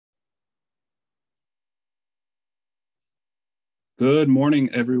Good morning,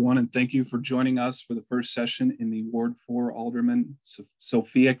 everyone, and thank you for joining us for the first session in the Ward 4 Alderman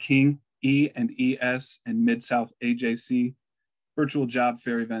Sophia King E&ES and Mid-South AJC Virtual Job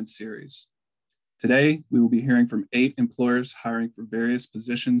Fair Event Series. Today, we will be hearing from 8 employers hiring for various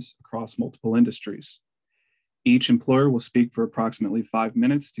positions across multiple industries. Each employer will speak for approximately 5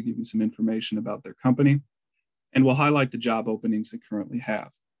 minutes to give you some information about their company, and will highlight the job openings they currently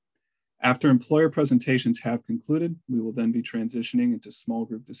have. After employer presentations have concluded, we will then be transitioning into small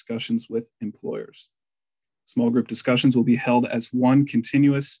group discussions with employers. Small group discussions will be held as one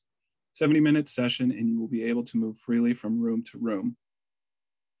continuous 70-minute session, and you will be able to move freely from room to room.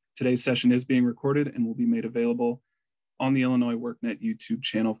 Today's session is being recorded and will be made available on the Illinois workNet YouTube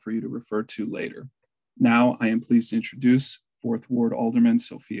channel for you to refer to later. Now, I am pleased to introduce 4th Ward Alderman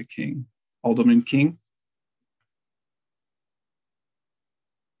Sophia King. Alderman King.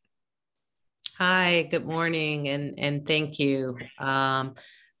 Hi, good morning, and thank you.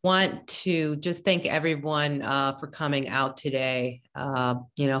 Want to just thank everyone for coming out today.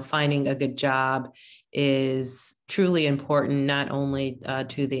 Finding a good job is truly important, not only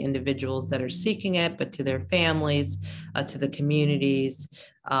to the individuals that are seeking it, but to their families, to the communities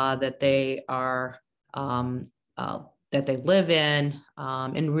that they are that they live in,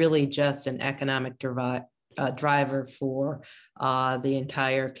 and really just an economic driver for the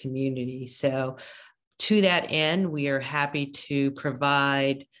entire community. So to that end, we are happy to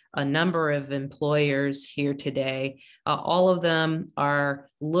provide a number of employers here today. All of them are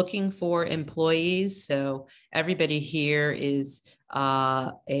looking for employees. So everybody here is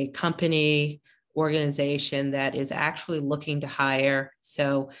a company organization that is actually looking to hire.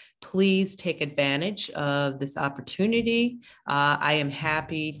 So please take advantage of this opportunity. I am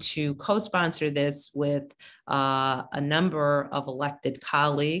happy to co-sponsor this with a number of elected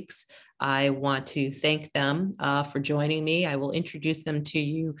colleagues. I want to thank them for joining me. I will introduce them to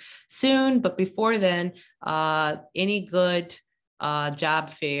you soon, but before then, any good job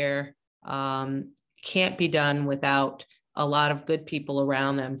fair can't be done without a lot of good people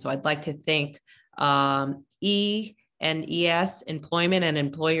around them. So I'd like to thank E&ES Employment and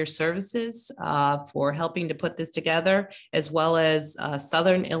Employer Services for helping to put this together, as well as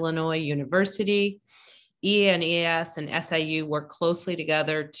Southern Illinois University. E&ES and SIU work closely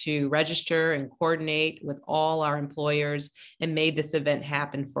together to register and coordinate with all our employers and made this event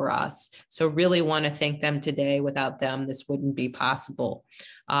happen for us. So really want to thank them today. Without them, this wouldn't be possible.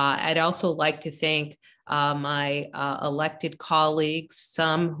 I'd also like to thank my elected colleagues,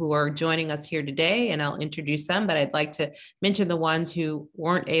 some who are joining us here today, and I'll introduce them, but I'd like to mention the ones who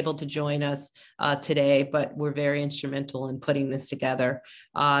weren't able to join us today, but were very instrumental in putting this together.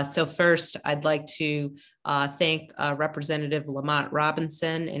 So first, I'd like to thank Representative Lamont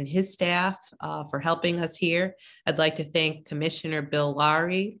Robinson and his staff for helping us here. I'd like to thank Commissioner Bill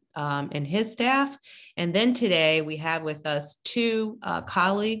Lowry and his staff. And then today we have with us 2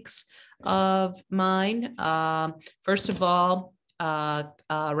 colleagues of mine. First of all,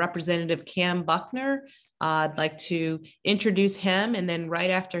 Representative Kam Buckner. I'd like to introduce him, and then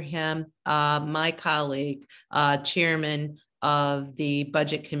right after him, my colleague, Chairman of the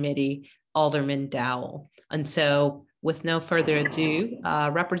Budget Committee, Alderman Dowell. And so with no further ado,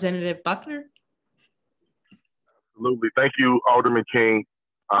 Representative Buckner. Absolutely. Thank you, Alderman King,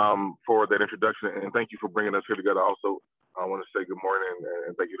 for that introduction, and thank you for bringing us here together. Also, I want to say good morning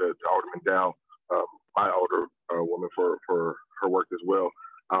and thank you to Alderman Dowell, my Alderwoman, for her work as well.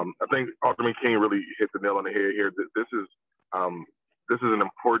 I think Alderman King really hit the nail on the head here. This is an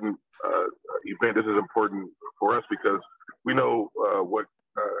important event. This is important for us because we know what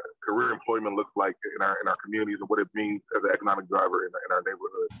career employment looks like in our communities and what it means as an economic driver in our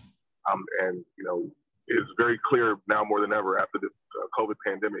neighborhood. And it's very clear now more than ever after this COVID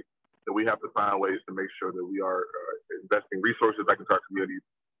pandemic that we have to find ways to make sure that we are investing resources back into our communities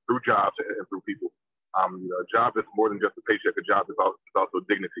through jobs and through people. A job is more than just a paycheck. A job is also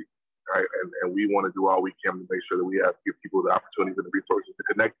dignity, right? And we want to do all we can to make sure that we give people the opportunities and the resources to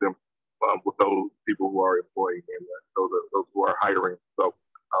connect them with those people who are employing and those who are hiring. So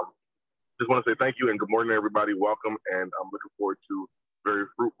just want to say thank you and good morning, everybody. Welcome, and I'm looking forward to a very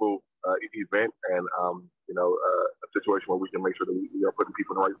fruitful event and a situation where we can make sure that we are putting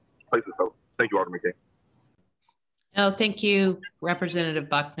people in the right places. So thank you, Alderman King. No, thank you, Representative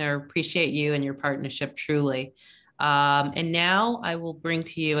Buckner. Appreciate you and your partnership, truly. And now I will bring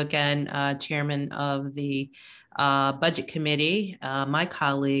to you again, Chairman of the Budget Committee, my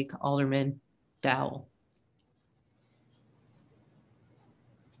colleague, Alderman Dowell.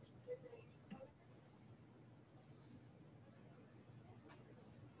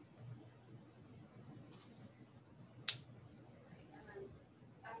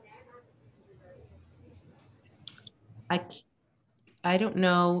 I don't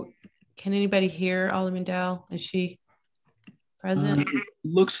know. Can anybody hear Alderman Dowell? Is she present?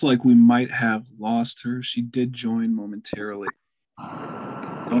 Looks like we might have lost her. She did join momentarily.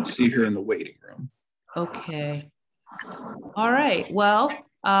 Don't see her in the waiting room. Okay. All right. Well,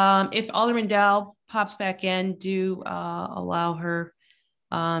 if Alderman Dowell pops back in, do allow her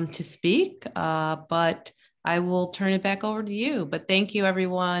to speak, but I will turn it back over to you. But thank you,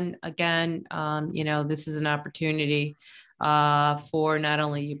 everyone. Again, you know, this is an opportunity for not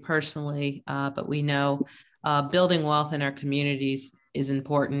only you personally, but we know building wealth in our communities is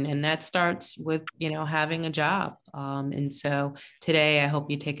important, and that starts with, you know, having a job. And so today, I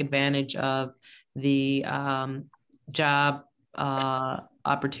hope you take advantage of the job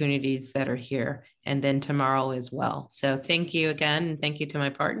opportunities that are here, and then tomorrow as well. So thank you again, and thank you to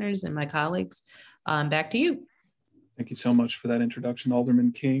my partners and my colleagues. Back to you. Thank you so much for that introduction,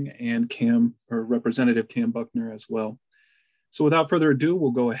 Alderman King, and Representative Kam Buckner as well. So without further ado,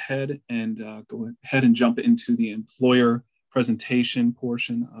 we'll go ahead and jump into the employer presentation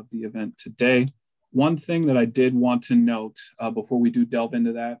portion of the event today. One thing that I did want to note before we do delve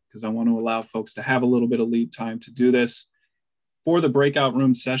into that, because I want to allow folks to have a little bit of lead time to do this. For the breakout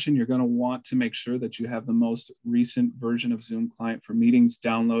room session, you're going to want to make sure that you have the most recent version of Zoom client for meetings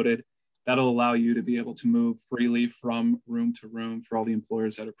downloaded. That'll allow you to be able to move freely from room to room for all the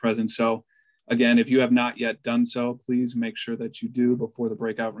employers that are present. So again, if you have not yet done so, please make sure that you do before the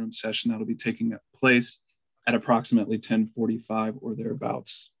breakout room session that'll be taking place at approximately 10:45 or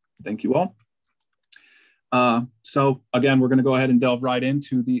thereabouts. Thank you all. So again, we're going to go ahead and delve right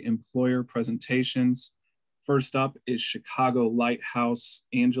into the employer presentations. First up is Chicago Lighthouse.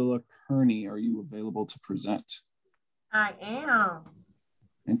 Angela Kearney, are you available to present? I am.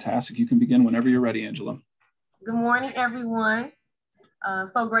 Fantastic. You can begin whenever you're ready, Angela. Good morning, everyone.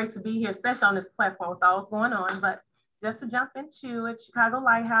 So great to be here, especially on this platform with all that's going on. But just to jump into it, Chicago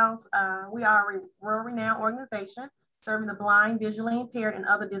Lighthouse, we are a world-renowned organization serving the blind, visually impaired, and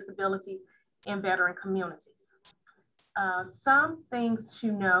other disabilities in veteran communities. Some things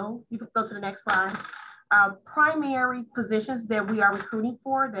to know, you can go to the next slide. Our primary positions that we are recruiting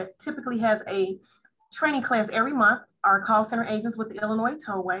for that typically has a training class every month are call center agents with the Illinois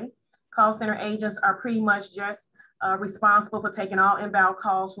Tollway. Call center agents are pretty much just responsible for taking all inbound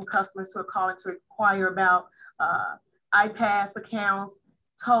calls from customers who are calling to inquire about iPass accounts,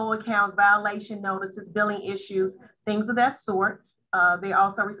 toll accounts, violation notices, billing issues, things of that sort. They're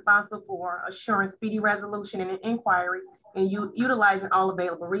also responsible for assuring speedy resolution and inquiries and utilizing all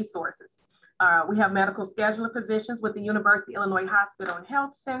available resources. We have medical scheduler positions with the University of Illinois Hospital and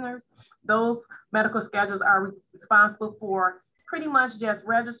Health Centers. Those medical schedulers are responsible for pretty much just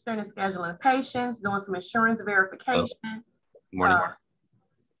registering and scheduling patients, doing some insurance verification. Morning.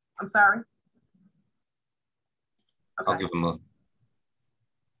 I'm sorry. Okay. I'll give them a.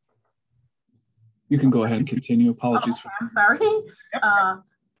 You can go ahead and continue. Apologies. I'm sorry.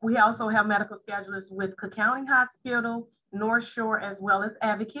 We also have medical schedulers with Cook County Hospital, North Shore, as well as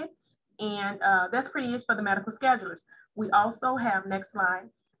Advocate. And that's pretty it for the medical schedulers. We also have, next slide,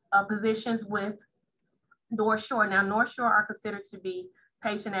 positions with North Shore. Now, North Shore are considered to be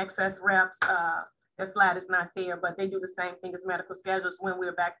patient access reps. That slide is not there, but they do the same thing as medical schedulers when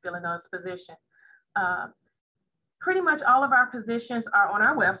we're backfilling those positions. Pretty much all of our positions are on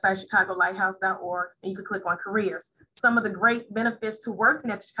our website, chicagolighthouse.org, and you can click on careers. Some of the great benefits to working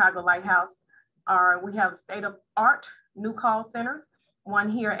at Chicago Lighthouse are we have state-of-art new call centers, one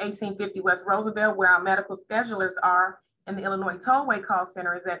here at 1850 West Roosevelt, where our medical schedulers are, and the Illinois Tollway call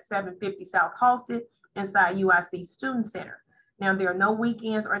center is at 750 South Halsted inside UIC Student Center. Now, there are no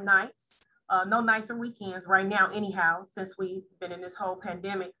weekends or nights, no nights or weekends right now anyhow, since we've been in this whole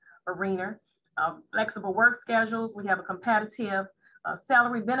pandemic arena. Flexible work schedules. We have a competitive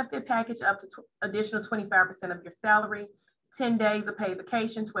salary benefit package up to additional 25% of your salary, 10 days of paid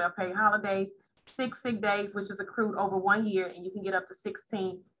vacation, 12 paid holidays, 6 sick days, which is accrued over 1 year, and you can get up to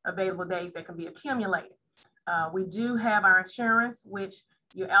 16 available days that can be accumulated. We do have our insurance, which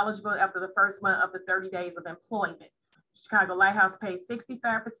you're eligible after the first month of the 30 days of employment. Chicago Lighthouse pays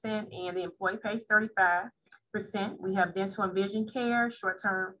 65% and the employee pays 35%. We have dental and vision care,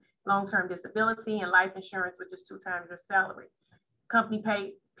 short-term, long-term disability, and life insurance, which is 2 times your salary. Company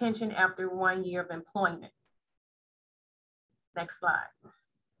paid pension after 1 year of employment. Next slide.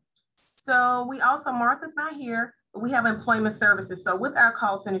 So we also, Martha's not here, but we have employment services. So with our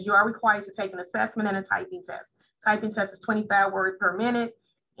call centers, you are required to take an assessment and a typing test. Typing test is 25 words per minute,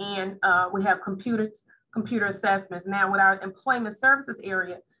 and we have computer assessments. Now with our employment services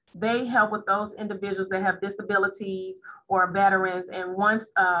area, They help with those individuals that have disabilities or veterans. And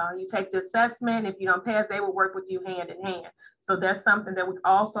once you take the assessment, if you don't pass, they will work with you hand in hand. So that's something that we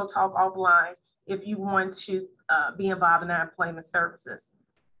also talk offline if you want to be involved in our employment services.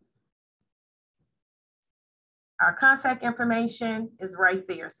 Our contact information is right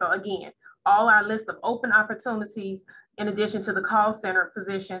there. So again, all our list of open opportunities, in addition to the call center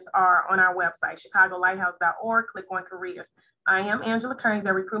positions, are on our website, chicagolighthouse.org. Click on careers. I am Angela Kearney,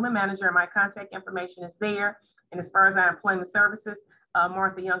 the recruitment manager, and my contact information is there. And as far as our employment services,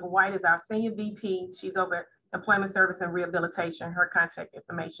 Martha Younger White is our senior VP. She's over employment service and rehabilitation. Her contact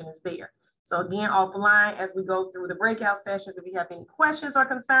information is there. So again, offline, as we go through the breakout sessions, if you have any questions or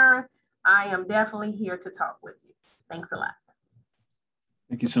concerns, I am definitely here to talk with you. Thanks a lot.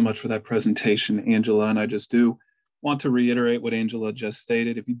 Thank you so much for that presentation, Angela. And I just do want to reiterate what Angela just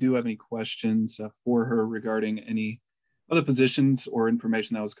stated. If you do have any questions for her regarding any other positions or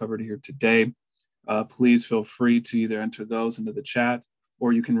information that was covered here today, please feel free to either enter those into the chat,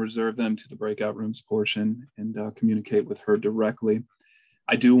 or you can reserve them to the breakout rooms portion and communicate with her directly.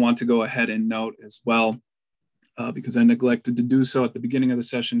 I do want to go ahead and note as well, because I neglected to do so at the beginning of the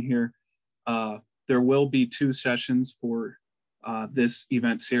session here, there will be 2 sessions for this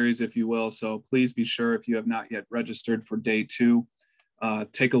event series, if you will. So please be sure, if you have not yet registered for day 2,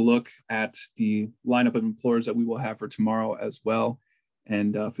 take a look at the lineup of employers that we will have for tomorrow as well,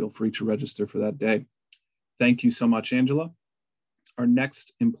 and feel free to register for that day. Thank you so much, Angela. Our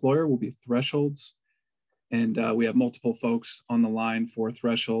next employer will be Thresholds, and we have multiple folks on the line for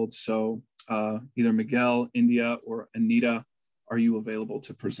Thresholds. So either Miguel, India, or Anita, are you available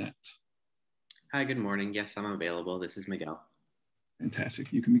to present? Hi, good morning. Yes, I'm available. This is Miguel.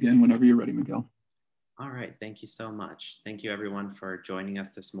 Fantastic. You can begin whenever you're ready, Miguel. All right. Thank you so much. Thank you, everyone, for joining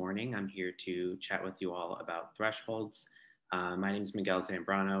us this morning. I'm here to chat with you all about Thresholds. My name is Miguel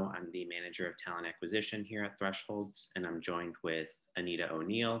Zambrano. I'm the manager of talent acquisition here at Thresholds, and I'm joined with Anita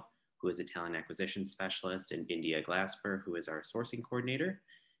O'Neill, who is a talent acquisition specialist, and India Glasper, who is our sourcing coordinator.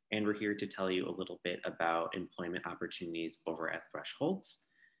 And we're here to tell you a little bit about employment opportunities over at Thresholds.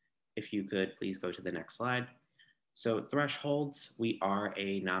 If you could please go to the next slide. So Thresholds, we are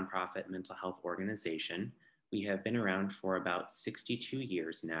a nonprofit mental health organization. We have been around for about 62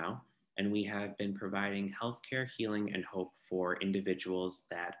 years now, and we have been providing healthcare, healing, and hope for individuals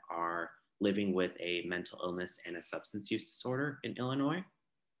that are living with a mental illness and a substance use disorder in Illinois.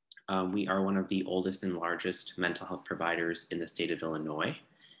 We are one of the oldest and largest mental health providers in the state of Illinois.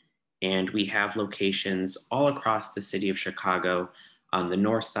 And we have locations all across the city of Chicago, on the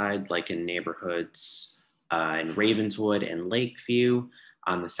north side, like in neighborhoods in Ravenswood and Lakeview,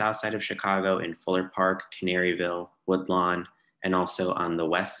 on the south side of Chicago in Fuller Park, Canaryville, Woodlawn, and also on the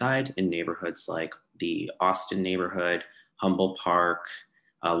west side in neighborhoods like the Austin neighborhood, Humboldt Park,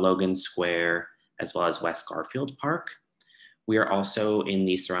 Logan Square, as well as West Garfield Park. We are also in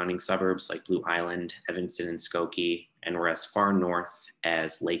the surrounding suburbs like Blue Island, Evanston, and Skokie, and we're as far north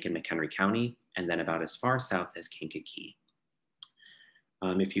as Lake and McHenry County, and then about as far south as Kankakee.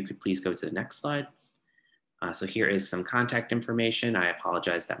 If you could please go to the next slide. So here is some contact information. I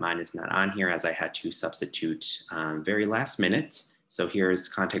apologize that mine is not on here, as I had to substitute very last minute. So here is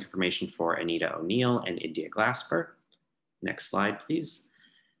contact information for Anita O'Neill and India Glasper. Next slide, please.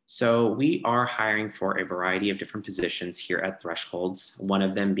 So we are hiring for a variety of different positions here at Thresholds, one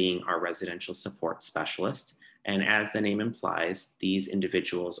of them being our residential support specialist. And as the name implies, these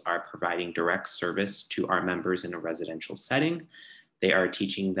individuals are providing direct service to our members in a residential setting. They are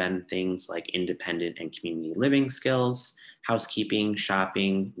teaching them things like independent and community living skills, housekeeping,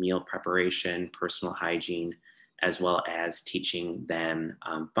 shopping, meal preparation, personal hygiene, as well as teaching them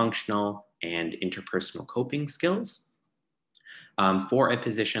functional and interpersonal coping skills. For a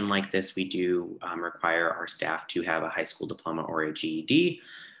position like this, we do require our staff to have a high school diploma or a GED.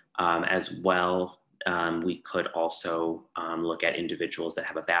 As well, we could also look at individuals that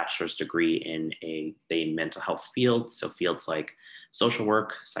have a bachelor's degree in a mental health field. So fields like social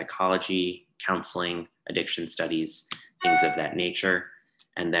work, psychology, counseling, addiction studies, things of that nature.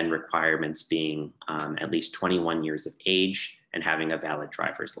 And then requirements being at least 21 years of age and having a valid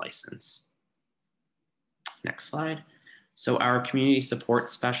driver's license. Next slide. So our community support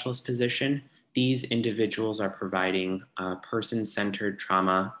specialist position, these individuals are providing person-centered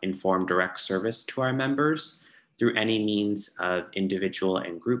trauma-informed direct service to our members through any means of individual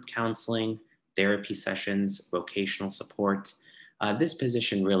and group counseling, therapy sessions, vocational support. This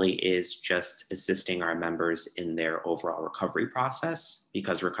position really is just assisting our members in their overall recovery process,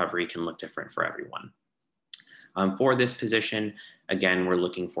 because recovery can look different for everyone. For this position, again, we're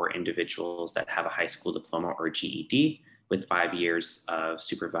looking for individuals that have a high school diploma or GED. with 5 years of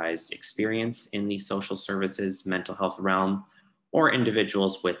supervised experience in the social services mental health realm, or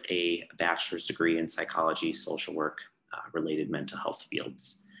individuals with a bachelor's degree in psychology, social work, related mental health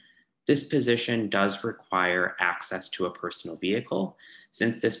fields. This position does require access to a personal vehicle,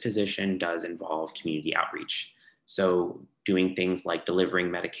 since this position does involve community outreach. So doing things like delivering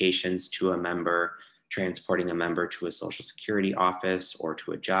medications to a member, transporting a member to a Social Security office or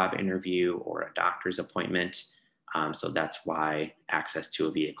to a job interview or a doctor's appointment. So that's why access to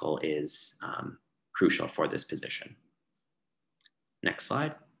a vehicle is crucial for this position. Next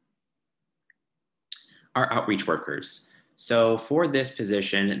slide. Our outreach workers. So for this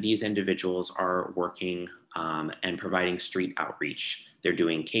position, these individuals are working and providing street outreach. They're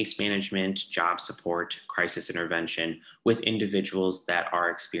doing case management, job support, crisis intervention with individuals that are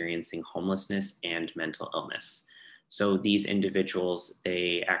experiencing homelessness and mental illness. So these individuals,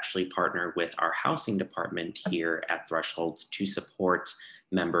 they actually partner with our housing department here at Thresholds to support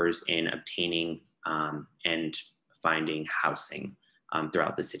members in obtaining and finding housing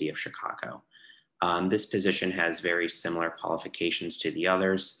throughout the city of Chicago. This position has very similar qualifications to the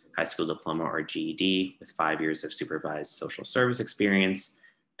others: high school diploma or GED with 5 years of supervised social service experience,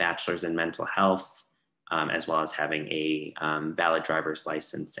 bachelor's in mental health, as well as having a valid driver's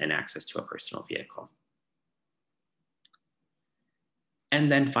license and access to a personal vehicle. And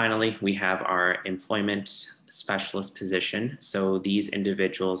then finally, we have our employment specialist position. So these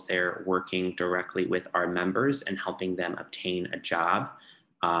individuals, they're working directly with our members and helping them obtain a job,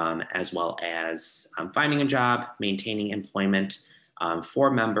 as well as finding a job, maintaining employment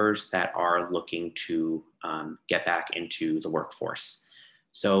for members that are looking to get back into the workforce.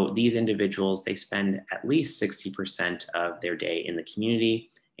 So these individuals, they spend at least 60% of their day in the community,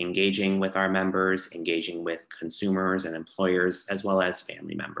 engaging with our members, engaging with consumers and employers, as well as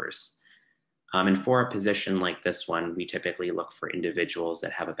family members. And for a position like this one, we typically look for individuals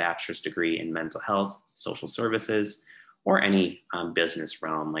that have a bachelor's degree in mental health, social services, or any business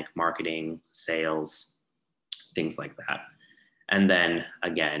realm like marketing, sales, things like that. And then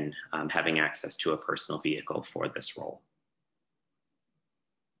again, having access to a personal vehicle for this role.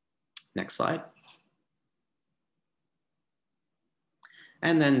 Next slide.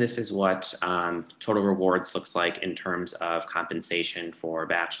 And then this is what total rewards looks like in terms of compensation for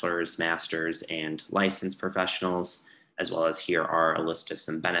bachelor's, master's, and licensed professionals, as well as here are a list of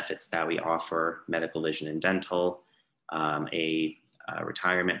some benefits that we offer: medical, vision, and dental, a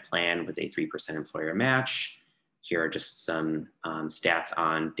retirement plan with a 3% employer match. Here are just some stats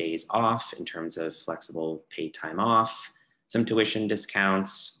on days off in terms of flexible paid time off, some tuition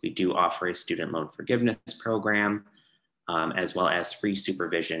discounts. We do offer a student loan forgiveness program, as well as free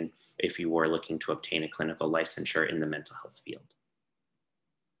supervision if you were looking to obtain a clinical licensure in the mental health field.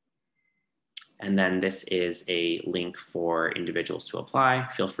 And then this is a link for individuals to apply.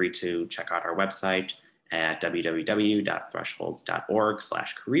 Feel free to check out our website at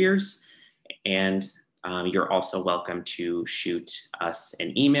www.thresholds.org/careers. And you're also welcome to shoot us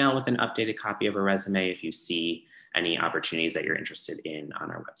an email with an updated copy of a resume if you see any opportunities that you're interested in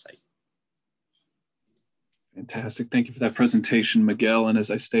on our website. Fantastic. Thank you for that presentation, Miguel. And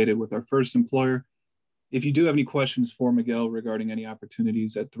as I stated with our first employer, if you do have any questions for Miguel regarding any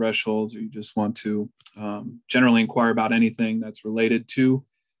opportunities at Thresholds, or you just want to generally inquire about anything that's related to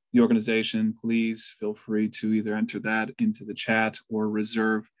the organization, please feel free to either enter that into the chat or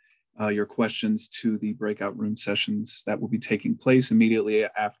reserve your questions to the breakout room sessions that will be taking place immediately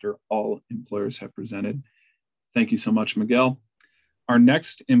after all employers have presented. Thank you so much, Miguel. Our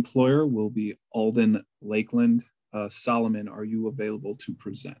next employer will be Alden Lakeland. Solomon, are you available to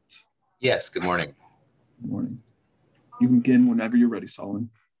present? Yes, good morning. Good morning. You can begin whenever you're ready, Solomon.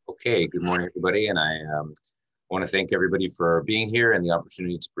 Okay, good morning, everybody. And I want to thank everybody for being here and the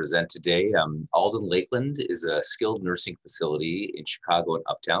opportunity to present today. Alden Lakeland is a skilled nursing facility in Chicago and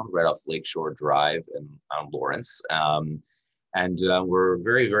Uptown, right off Lakeshore Drive and on Lawrence. We're a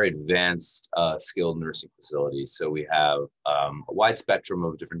very, very advanced skilled nursing facility. So we have a wide spectrum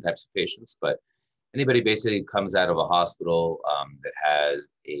of different types of patients, but anybody basically comes out of a hospital that has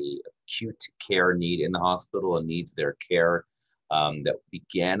a acute care need in the hospital and needs their care that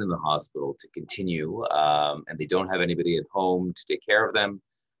began in the hospital to continue, and they don't have anybody at home to take care of them,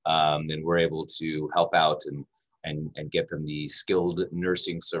 then we're able to help out and get them the skilled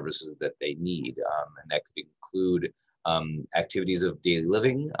nursing services that they need. And that could include activities of daily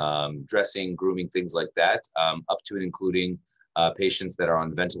living, dressing, grooming, things like that, up to and including patients that are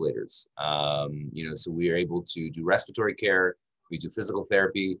on ventilators. So we are able to do respiratory care, we do physical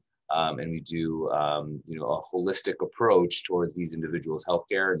therapy, and we do a holistic approach towards these individuals'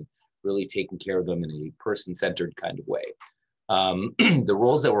 healthcare. And really taking care of them in a person-centered kind of way. The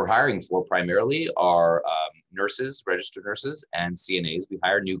roles that we're hiring for primarily are nurses, registered nurses, and CNAs. We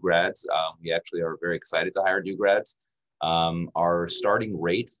hire new grads. We actually are very excited to hire new grads. Our starting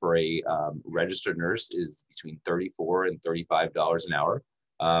rate for a registered nurse is between $34 and $35 an hour.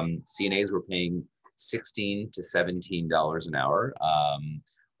 CNAs we're paying $16 to $17 an hour.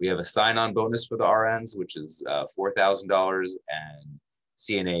 We have a sign-on bonus for the RNs, which is $4,000, and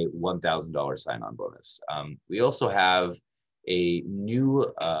CNA $1,000 sign-on bonus. We also have a new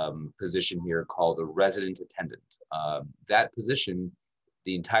position here called a resident attendant. That position,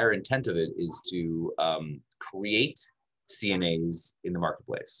 the entire intent of it is to create CNAs in the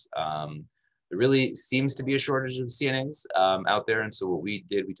marketplace. There really seems to be a shortage of CNAs out there. And so what we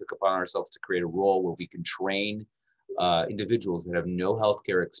did, we took upon ourselves to create a role where we can train individuals that have no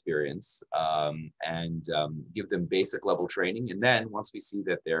healthcare experience and give them basic level training. And then once we see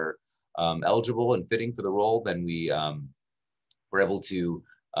that they're eligible and fitting for the role, then we're able to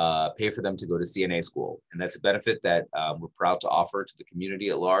pay for them to go to CNA school. And that's a benefit that we're proud to offer to the community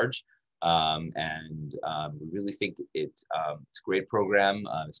at large. We really think it's a great program,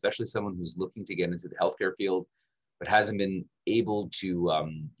 especially someone who's looking to get into the healthcare field, but hasn't been able to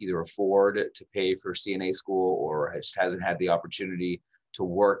either afford to pay for CNA school or just hasn't had the opportunity to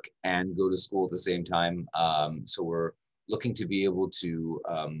work and go to school at the same time. So we're looking to be able to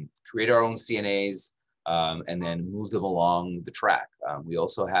create our own CNAs and then move them along the track. We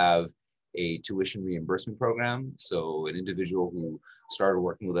also have a tuition reimbursement program. So an individual who started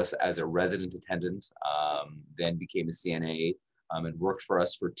working with us as a resident attendant, then became a CNA and worked for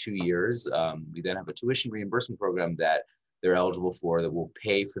us for 2 years. We then have a tuition reimbursement program that they're eligible for that will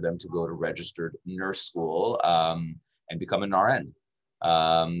pay for them to go to registered nurse school and become an RN.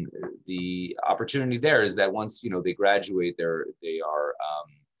 The opportunity there is that once they graduate, they are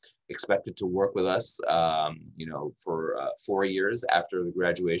expected to work with us, for 4 years after the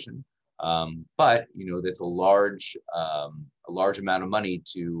graduation. But that's a large amount of money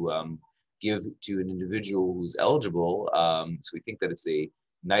to give to an individual who's eligible. So we think that it's a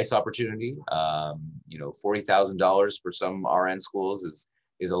nice opportunity. $40,000 for some RN schools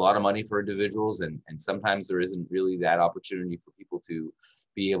is a lot of money for individuals, and sometimes there isn't really that opportunity for people to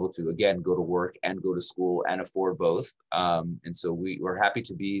be able to, again, go to work and go to school and afford both. And so we're happy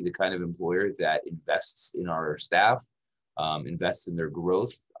to be the kind of employer that invests in our staff, invest in their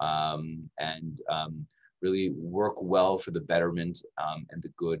growth, and really work well for the betterment and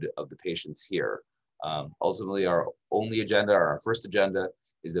the good of the patients here. Ultimately, our only agenda, or our first agenda,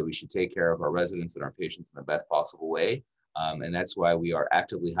 is that we should take care of our residents and our patients in the best possible way. And that's why we are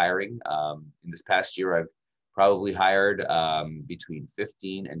actively hiring. In this past year, I've probably hired between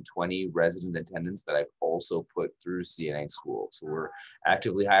 15 and 20 resident attendants that I've also put through CNA school. So we're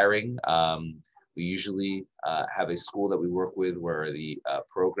actively hiring. We usually have a school that we work with where the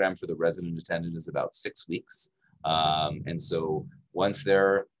program for the resident attendant is about 6 weeks. And so once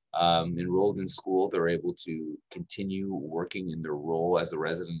they're enrolled in school, they're able to continue working in their role as a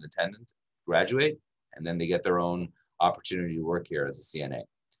resident attendant, graduate, and then they get their own opportunity to work here as a CNA.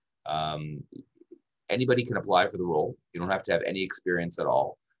 Anybody can apply for the role. You don't have to have any experience at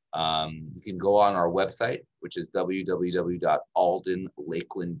all. You can go on our website, which is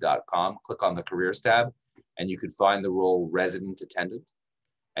www.aldenlakeland.com. Click on the careers tab, and you could find the role resident attendant,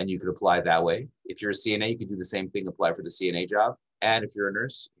 and you could apply that way. If you're a CNA, you can do the same thing, apply for the CNA job. And if you're a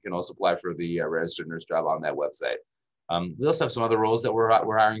nurse, you can also apply for the registered nurse job on that website. We also have some other roles that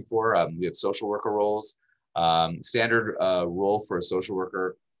we're hiring for. We have social worker roles. Standard role for a social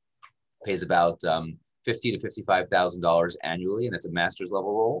worker pays about $50,000 to $55,000 annually, and it's a master's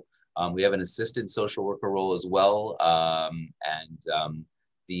level role. We have an assistant social worker role as well,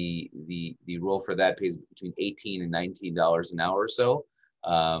 the role for that pays between $18 and $19 an hour or so,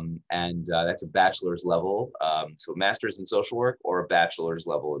 that's a bachelor's level, so master's in social work or a bachelor's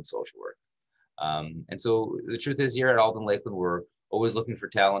level in social work. And so the truth is, here at Alden Lakeland, we're always looking for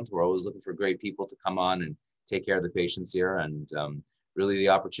talent. We're always looking for great people to come on and take care of the patients here. And really, the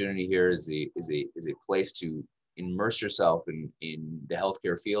opportunity here is a place to immerse yourself in the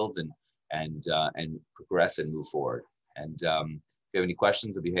healthcare field and progress and move forward. And if you have any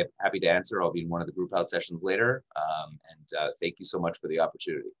questions, I'll be happy to answer. I'll be in one of the group out sessions later. Thank you so much for the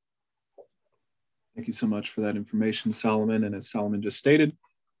opportunity. Thank you so much for that information, Solomon. And as Solomon just stated,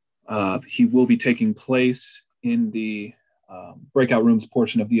 he will be taking place in the breakout rooms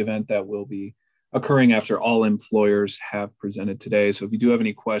portion of the event that will be occurring after all employers have presented today. So if you do have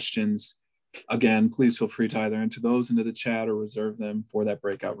any questions, again, please feel free to either enter those into the chat or reserve them for that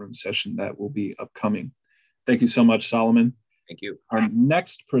breakout room session that will be upcoming. Thank you so much, Solomon. Thank you. Our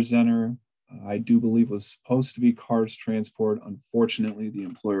next presenter, I do believe, was supposed to be Cars Transport. Unfortunately, the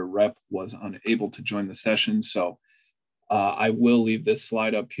employer rep was unable to join the session. So I will leave this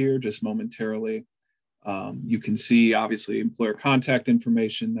slide up here just momentarily. You can see, obviously, employer contact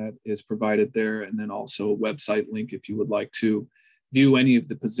information that is provided there, and then also a website link if you would like to view any of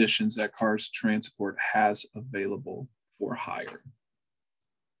the positions that Cars Transport has available for hire.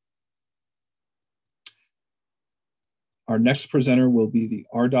 Our next presenter will be the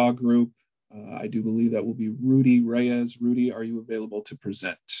Ardagh Group. I do believe that will be Rudy Reyes. Rudy, are you available to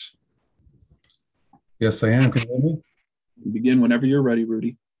present? Yes, I am. Can you hear me? Begin whenever you're ready,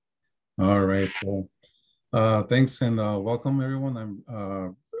 Rudy. All right. Well, thanks and welcome, everyone.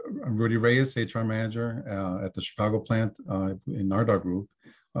 I'm Rudy Reyes, HR Manager at the Chicago plant in Ardagh Group,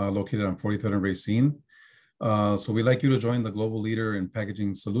 located on 43rd and Racine. So we'd like you to join the global leader in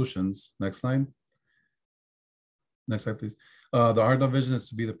packaging solutions. Next slide. Next slide, please. The Ardagh vision is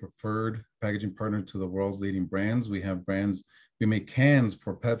to be the preferred packaging partner to the world's leading brands. We have brands, we make cans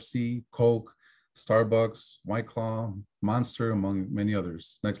for Pepsi, Coke, Starbucks, White Claw, Monster, among many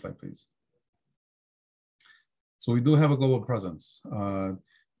others. Next slide, please. So we do have a global presence.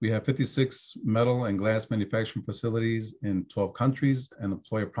 We have 56 metal and glass manufacturing facilities in 12 countries and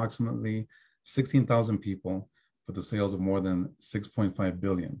employ approximately 16,000 people with the sales of more than 6.5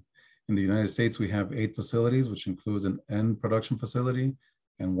 billion. In the United States, we have 8 facilities, which includes an end production facility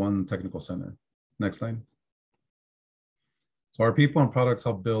and 1 technical center. Next slide. So our people and products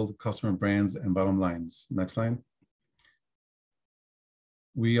help build customer brands and bottom lines. Next slide.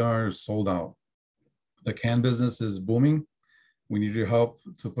 We are sold out. The can business is booming. We need your help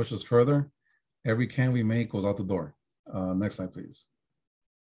to push us further. Every can we make goes out the door. Next slide, please.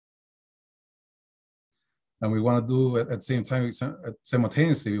 And we want to do it at the same time,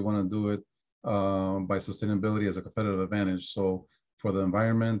 simultaneously, we want to do it by sustainability as a competitive advantage. So for the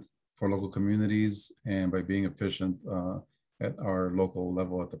environment, for local communities, and by being efficient at our local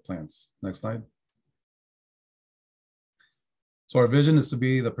level at the plants. Next slide. So our vision is to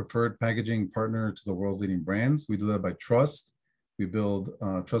be the preferred packaging partner to the world's leading brands. We do that by trust. We build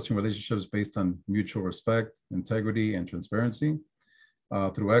trusting relationships based on mutual respect, integrity, and transparency.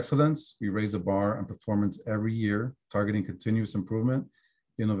 Through excellence, we raise the bar on performance every year, targeting continuous improvement,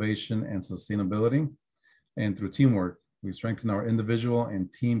 innovation, and sustainability. And through teamwork, we strengthen our individual and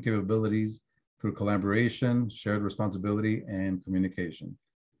team capabilities through collaboration, shared responsibility, and communication.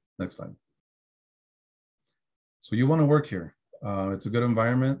 Next slide. So you want to work here. It's a good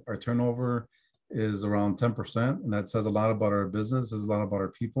environment. Our turnover is around 10%, and that says a lot about our business, says a lot about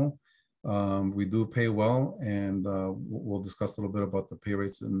our people. We do pay well, and we'll discuss a little bit about the pay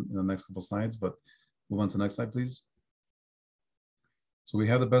rates in the next couple slides, but move on to the next slide, please. So we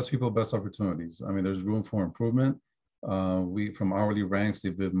have the best people, best opportunities. I mean, there's room for improvement. From hourly ranks,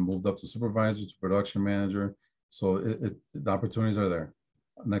 they've been moved up to supervisor, to production manager. So the opportunities are there.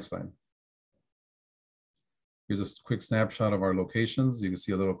 Next slide. Here's a quick snapshot of our locations. You can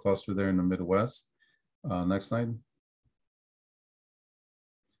see a little cluster there in the Midwest. Next slide.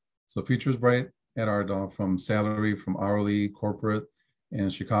 So future is bright at Ardagh, from salary, from hourly, corporate. In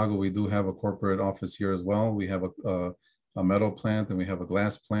Chicago, we do have a corporate office here as well. We have a metal plant, and we have a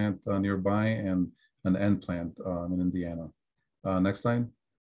glass plant nearby, and an end plant in Indiana. Next slide.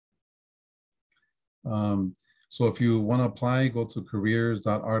 So if you want to apply, go to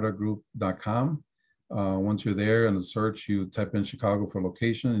careers.ardaghgroup.com. Once you're there in the search, you type in Chicago for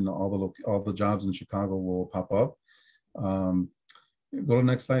location, and all the jobs in Chicago will pop up. Go to the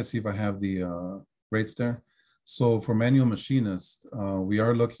next slide, see if I have the rates there. So for manual machinists, we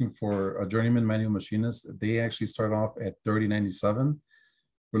are looking for a journeyman manual machinist. They actually start off at $30.97.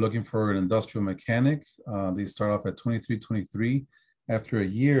 We're looking for an industrial mechanic. They start off at $23.23. After a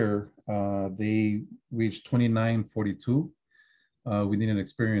year, they reach $29.42. We need an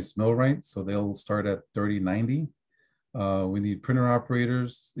experienced millwright, so they'll start at $30.90. We need printer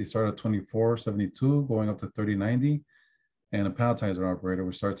operators. They start at $24.72, going up to $30.90. And a palletizer operator,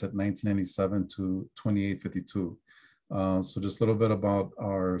 which starts at $19.97 to $28.52. So just a little bit about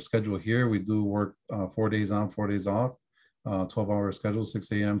our schedule here. We do work 4 days on, 4 days off, 12-hour schedule,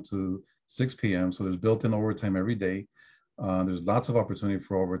 6 a.m. to 6 p.m. So there's built-in overtime every day. There's lots of opportunity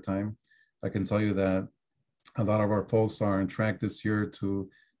for overtime. I can tell you that a lot of our folks are on track this year to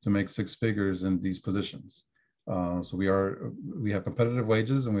make 6 figures in these positions. So we have competitive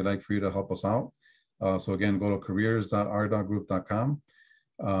wages, and we'd like for you to help us out. So again, go to careers.ardaghgroup.com.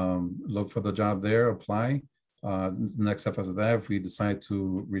 Look for the job there, apply. Next step after that, if we decide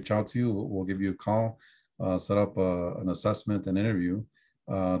to reach out to you, we'll give you a call, set up an assessment and interview.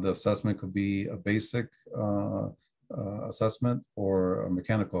 The assessment could be a basic assessment or a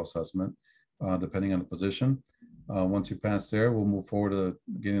mechanical assessment, depending on the position. Once you pass there, we'll move forward to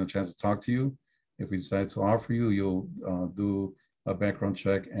getting a chance to talk to you. If we decide to offer you, you'll do a background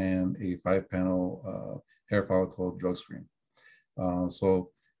check and a 5-panel hair follicle drug screen.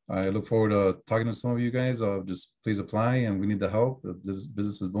 So I look forward to talking to some of you guys. Just please apply, and we need the help. This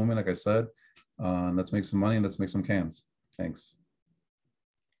business is booming, like I said. Let's make some money and let's make some cans. Thanks.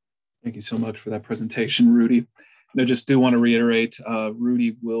 Thank you so much for that presentation, Rudy. And I just do want to reiterate,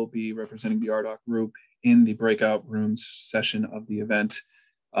 Rudy will be representing the Ardagh Group in the breakout rooms session of the event.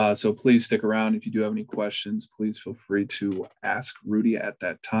 So please stick around. If you do have any questions, please feel free to ask Rudy at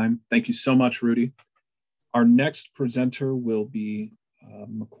that time. Thank you so much, Rudy. Our next presenter will be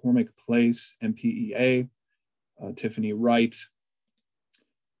McCormick Place MPEA, Tiffany Wright.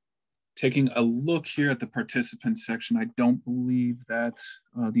 Taking a look here at the participants section, I don't believe that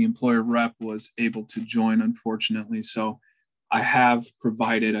the employer rep was able to join, unfortunately. So I have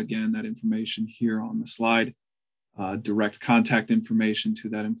provided, again, that information here on the slide, direct contact information to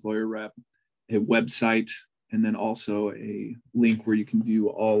that employer rep, a website, and then also a link where you can view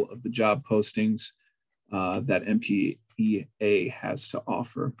all of the job postings that MPEA has to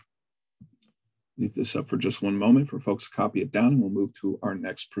offer. Leave this up for just one moment for folks to copy it down, and we'll move to our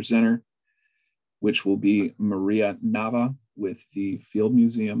next presenter, which will be Maria Nava with the Field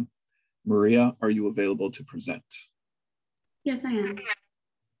Museum. Maria, are you available to present? Yes, I am. Fantastic.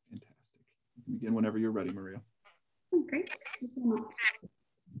 You can begin whenever you're ready, Maria. Oh, great. Thank you so much.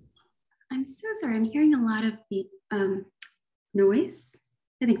 I'm so sorry. I'm hearing a lot of the noise.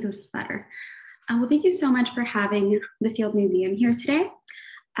 I think this is better. Well, thank you so much for having the Field Museum here today.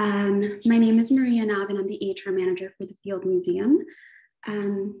 My name is Maria Nava, and I'm the HR manager for the Field Museum.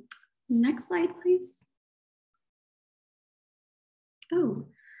 Next slide, please. Oh,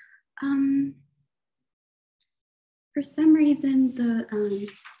 for some reason,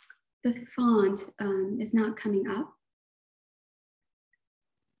 the font is not coming up.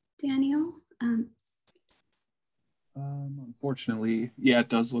 Daniel? Unfortunately, yeah, it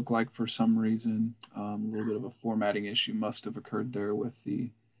does look like for some reason, a little bit of a formatting issue must have occurred there with the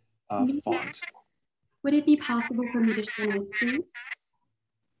font. Would it be possible for me to share my screen?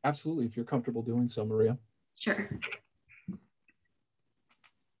 Absolutely, if you're comfortable doing so, Maria. Sure.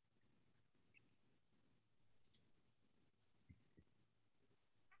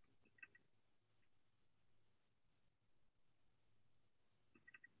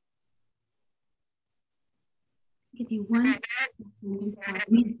 Give you one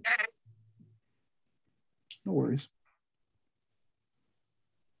second. No worries.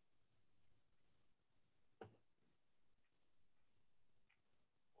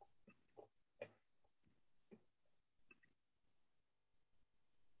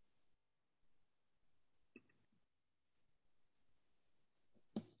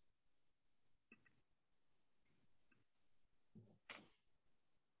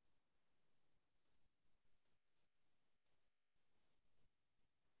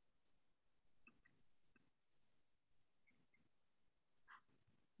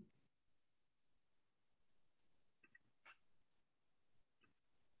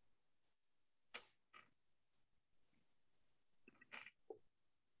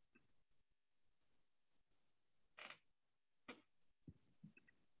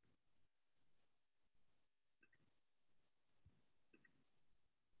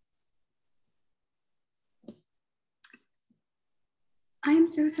 I am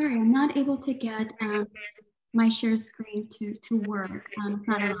so sorry. I'm not able to get my share screen to work. It's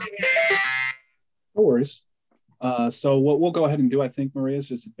not allowed. No worries. So what we'll go ahead and do, I think, Maria, is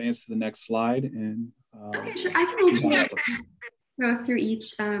just advance to the next slide. And okay, sure. I can also go through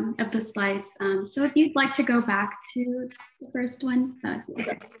each of the slides. So if you'd like to go back to the first one.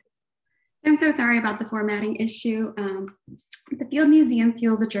 Okay. So I'm so sorry about the formatting issue. The Field Museum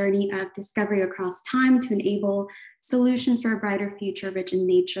fuels a journey of discovery across time to enable solutions for a brighter future rich in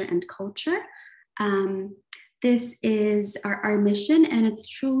nature and culture. This is our mission, and it's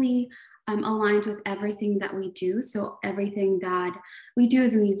truly aligned with everything that we do. So everything that we do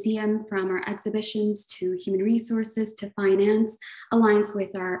as a museum, from our exhibitions to human resources to finance, aligns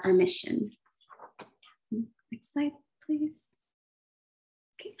with our mission. Next slide, please.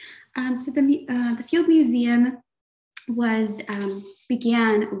 Okay. So the Field Museum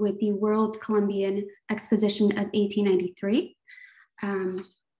began with the World Columbian Exposition of 1893.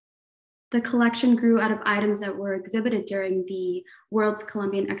 The collection grew out of items that were exhibited during the World's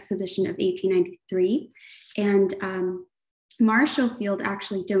Columbian Exposition of 1893. And Marshall Field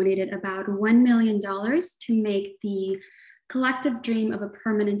actually donated about $1 million to make the collective dream of a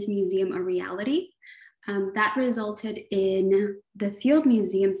permanent museum a reality. That resulted in the Field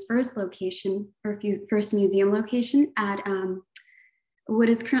Museum's first location, or first museum location at what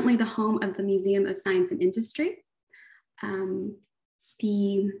is currently the home of the Museum of Science and Industry. If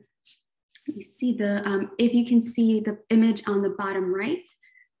you can see the image on the bottom right,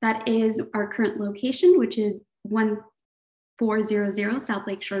 that is our current location, which is 1400 South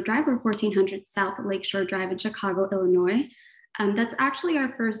Lakeshore Drive, or 1400 South Lakeshore Drive in Chicago, Illinois. That's actually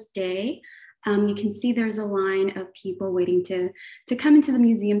our first day. You can see there's a line of people waiting to come into the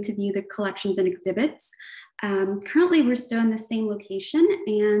museum to view the collections and exhibits. Currently, we're still in the same location,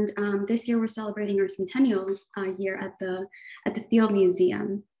 and this year we're celebrating our centennial year at the Field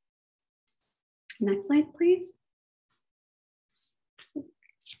Museum. Next slide, please.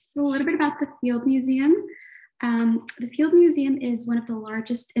 So a little bit about the Field Museum. The Field Museum is one of the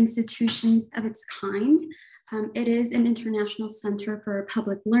largest institutions of its kind. It is an international center for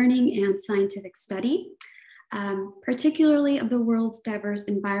public learning and scientific study, particularly of the world's diverse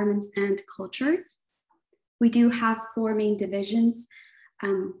environments and cultures. We do have 4 main divisions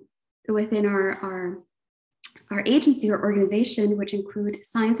within our agency or organization, which include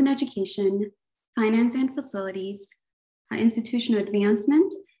science and education, finance and facilities, institutional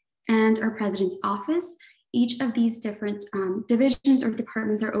advancement, and our president's office. Each of these different divisions or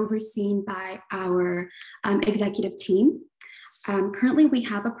departments are overseen by our executive team. Currently, we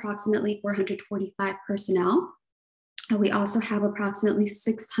have approximately 445 personnel. We also have approximately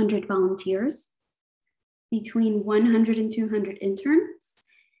 600 volunteers, between 100 and 200 interns.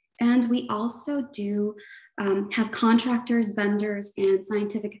 And we also do have contractors, vendors, and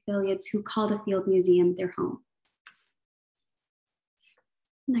scientific affiliates who call the Field Museum their home.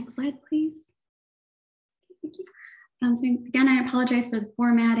 Next slide, please. Thank you. So again, I apologize for the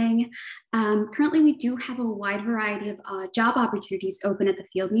formatting. Currently, we do have a wide variety of job opportunities open at the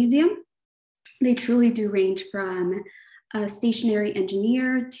Field Museum. They truly do range from a stationary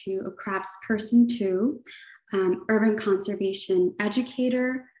engineer to a craftsperson to urban conservation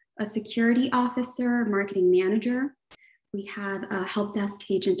educator, a security officer, marketing manager. We have a help desk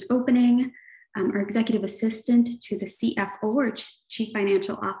agent opening, our executive assistant to the CFO, or Chief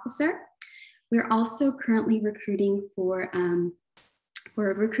Financial Officer. We're also currently recruiting for a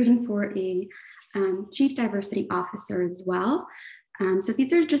Chief Diversity Officer as well. So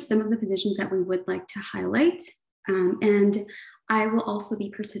these are just some of the positions that we would like to highlight. And I will also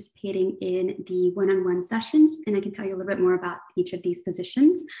be participating in the one-on-one sessions, and I can tell you a little bit more about each of these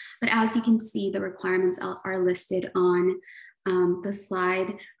positions. But as you can see, the requirements are listed on the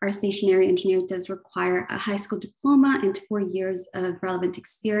slide. Our stationary engineer does require a high school diploma and 4 years of relevant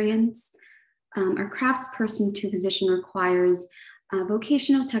experience. Our craftsperson to position requires a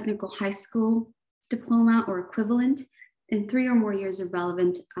vocational technical high school diploma or equivalent and 3 or more years of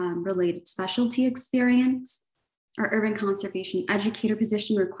relevant related specialty experience. Our urban conservation educator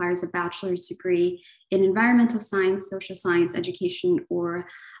position requires a bachelor's degree in environmental science, social science education, or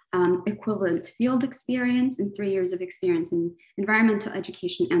equivalent field experience, and 3 years of experience in environmental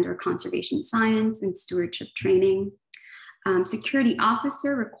education and or conservation science and stewardship training. Security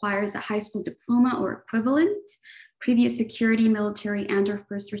officer requires a high school diploma or equivalent. Previous security, military, and or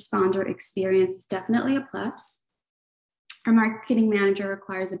first responder experience is definitely a plus. Our marketing manager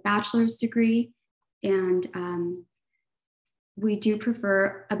requires a bachelor's degree, and we do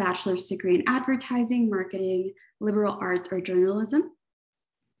prefer a bachelor's degree in advertising, marketing, liberal arts, or journalism.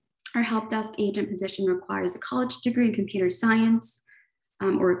 Our help desk agent position requires a college degree in computer science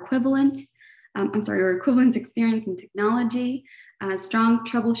or equivalent. Or equivalent experience in technology, strong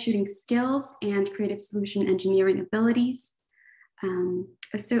troubleshooting skills, and creative solution engineering abilities.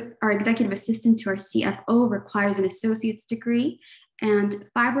 So our executive assistant to our CFO requires an associate's degree and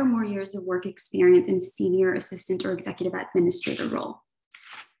 5 or more years of work experience in senior assistant or executive administrator role.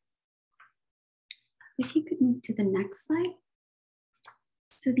 If you could move to the next slide.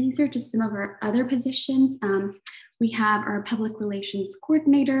 So these are just some of our other positions. We have our public relations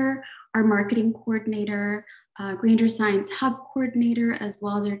coordinator, our marketing coordinator, Granger Science Hub coordinator, as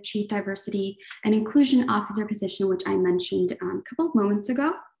well as our Chief Diversity and Inclusion Officer position, which I mentioned a couple of moments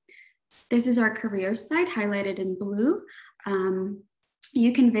ago. This is our careers site highlighted in blue.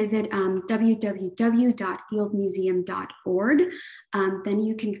 You can visit www.fieldmuseum.org. Then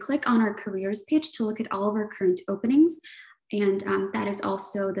you can click on our careers page to look at all of our current openings. And that is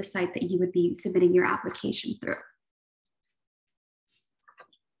also the site that you would be submitting your application through.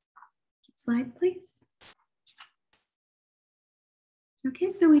 Slide, please. Okay,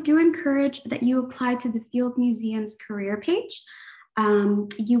 so we do encourage that you apply to the Field Museum's career page.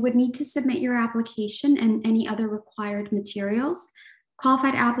 You would need to submit your application and any other required materials.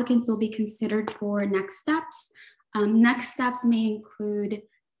 Qualified applicants will be considered for next steps. Next steps may include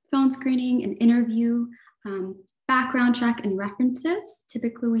phone screening, an interview, background check, and references.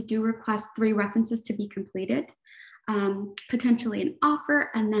 Typically, we do request 3 references to be completed, potentially an offer,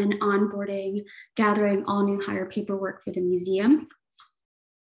 and then onboarding, gathering all new hire paperwork for the museum.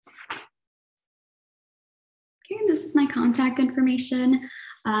 Okay, and this is my contact information.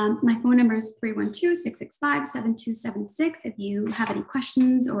 My phone number is 312-665-7276. If you have any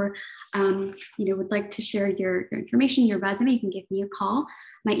questions or would like to share your information, your resume, you can give me a call.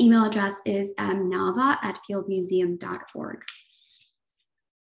 My email address is mnava@fieldmuseum.org.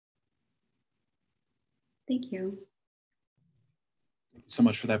 Thank you. Thank you so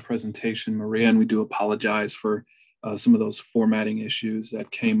much for that presentation, Maria, and we do apologize for some of those formatting issues that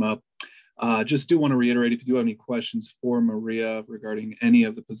came up. Just do want to reiterate, if you do have any questions for Maria regarding any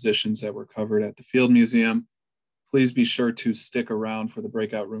of the positions that were covered at the Field Museum, please be sure to stick around for the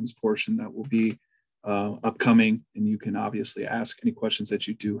breakout rooms portion that will be upcoming, and you can obviously ask any questions that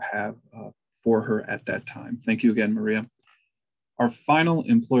you do have for her at that time. Thank you again, Maria. Our final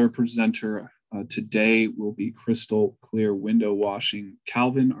employer presenter today will be Crystal Clear Window Washing.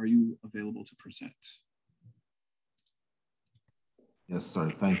 Calvin, are you available to present? Yes, sir.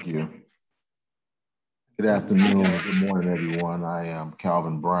 Thank you. Good afternoon, good morning, everyone. I am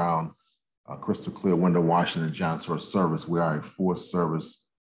Calvin Brown, Crystal Clear Window Washing and Janitorial Service. We are a full-service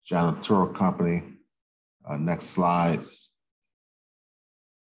janitorial company. Next slide.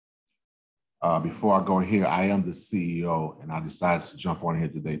 Before I go here, I am the CEO, and I decided to jump on here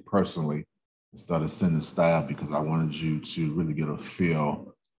today personally instead of sending staff because I wanted you to really get a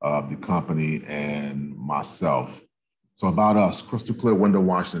feel of the company and myself. So about us, Crystal Clear Window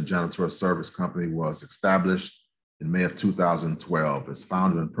Washing and Janitorial Service Company was established in May of 2012. Its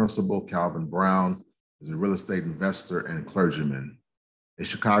founder and principal, Calvin Brown, is a real estate investor and clergyman. A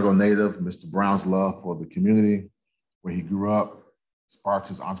Chicago native, Mr. Brown's love for the community where he grew up sparked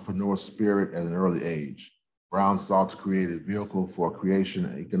his entrepreneurial spirit at an early age. Brown sought to create a vehicle for creation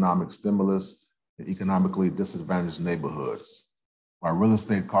and economic stimulus in economically disadvantaged neighborhoods. While real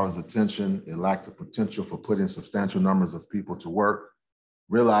estate caught his attention, it lacked the potential for putting substantial numbers of people to work.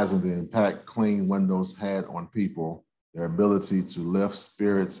 Realizing the impact clean windows had on people, their ability to lift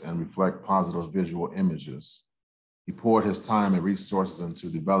spirits and reflect positive visual images, he poured his time and resources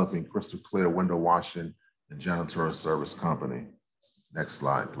into developing Crystal Clear Window Washing and Janitorial Service Company. Next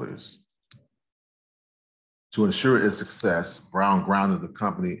slide, please. To ensure its success, Brown grounded the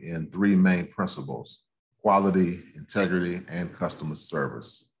company in 3 main principles: quality, integrity, and customer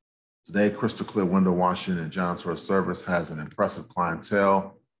service. Today, Crystal Clear Window Washing and Janitorial Service has an impressive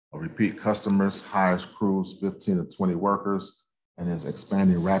clientele of repeat customers, hires crews 15 to 20 workers, and is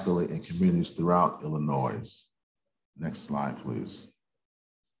expanding rapidly in communities throughout Illinois. Next slide, please.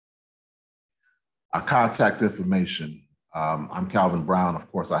 Our contact information. I'm Calvin Brown.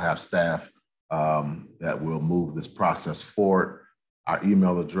 Of course, I have staff that will move this process forward. Our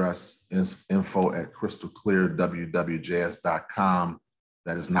email address is info@crystalclearwwjs.com.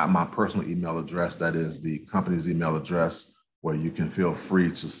 That is not my personal email address. That is the company's email address where you can feel free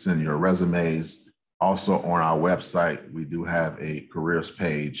to send your resumes. Also on our website, we do have a careers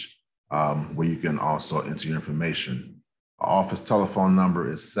page where you can also enter your information. Our office telephone number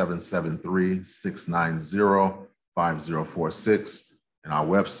is 773-690-5046. And our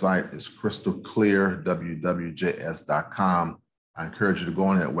website is crystalclearwwjs.com. I encourage you to go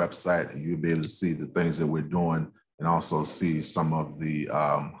on that website and you'll be able to see the things that we're doing and also see some of the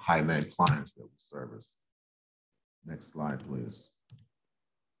high-name clients that we service. Next slide, please.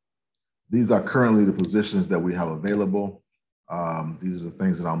 These are currently the positions that we have available. These are the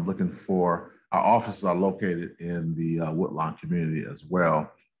things that I'm looking for. Our offices are located in the Woodlawn community as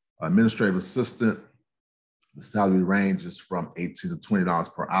well. Administrative assistant, the salary range is from $18 to $20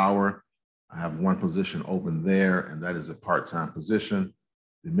 per hour. I have 1 position open there, and that is a part-time position.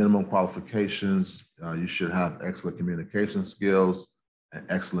 The minimum qualifications, you should have excellent communication skills and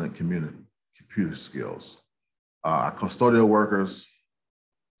excellent computer skills. Our custodial workers,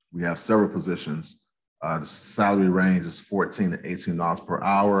 we have several positions. The salary range is $14 to $18 per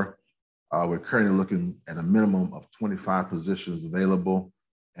hour. We're currently looking at a minimum of 25 positions available,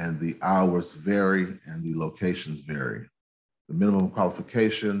 and the hours vary and the locations vary. The minimum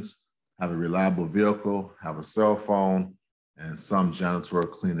qualifications: have a reliable vehicle, have a cell phone, and some janitorial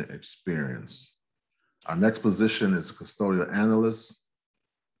cleaning experience. Our next position is a custodial analyst.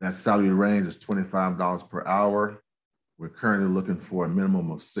 That salary range is $25 per hour. We're currently looking for a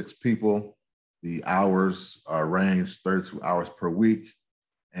minimum of 6 people. The hours range 32 hours per week,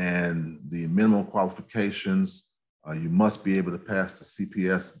 and the minimum qualifications You must be able to pass the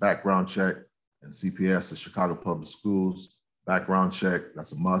CPS background check, and CPS is Chicago Public Schools background check.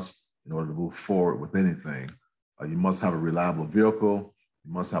 That's a must in order to move forward with anything. You must have a reliable vehicle.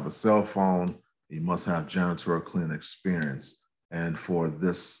 You must have a cell phone. You must have janitorial cleaning experience. And for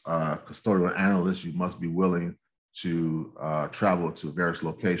this custodial analyst, you must be willing to travel to various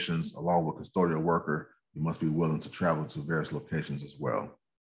locations. Along with custodial worker, you must be willing to travel to various locations as well.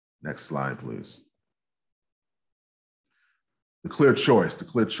 Next slide, please. The clear choice. The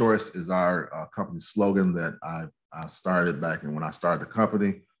clear choice is our company slogan that I started back when I started the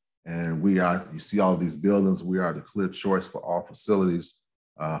company. And we are, you see all of these buildings, we are the clear choice for all facilities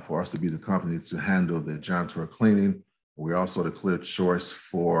for us to be the company to handle the janitorial cleaning. We're also the clear choice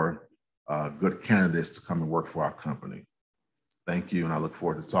for good candidates to come and work for our company. Thank you, and I look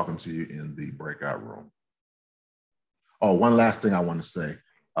forward to talking to you in the breakout room. Oh, one last thing I want to say.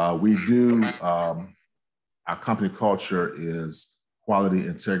 We do, our company culture is quality,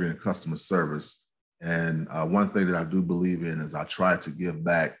 integrity, and customer service. And one thing that I do believe in is I try to give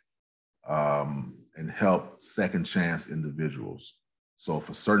back and help second chance individuals. So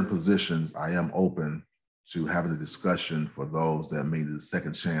for certain positions, I am open to having a discussion for those that may need a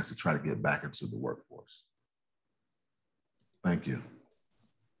second chance to try to get back into the workforce. Thank you.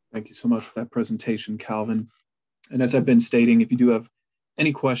 Thank you so much for that presentation, Calvin. And as I've been stating, if you do have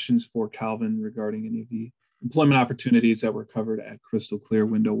any questions for Calvin regarding any of the employment opportunities that were covered at Crystal Clear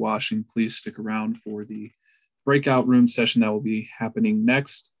Window Washing, please stick around for the breakout room session that will be happening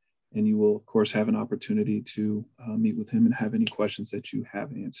next. And you will, of course, have an opportunity to meet with him and have any questions that you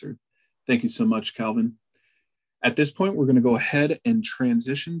have answered. Thank you so much, Calvin. At this point, we're going to go ahead and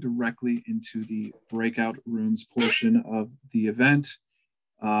transition directly into the breakout rooms portion of the event.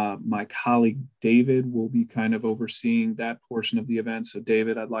 My colleague, David, will be kind of overseeing that portion of the event. So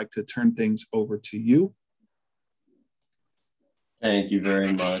David, I'd like to turn things over to you. Thank you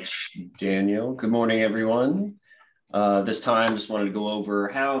very much, Daniel. Good morning, everyone. This time, just wanted to go over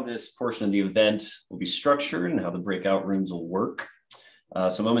how this portion of the event will be structured and how the breakout rooms will work.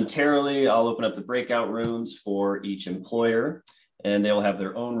 So momentarily, I'll open up the breakout rooms for each employer, and they'll have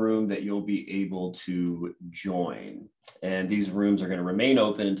their own room that you'll be able to join. And these rooms are going to remain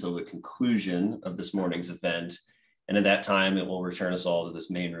open until the conclusion of this morning's event. And at that time, it will return us all to this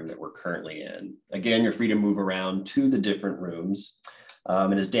main room that we're currently in. Again, you're free to move around to the different rooms.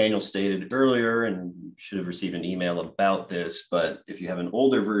 And as Daniel stated earlier, and you should have received an email about this, but if you have an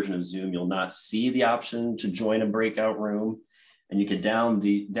older version of Zoom, you'll not see the option to join a breakout room. And you can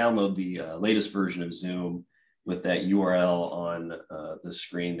download the latest version of Zoom with that URL on the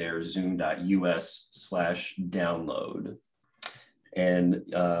screen there, zoom.us/download. And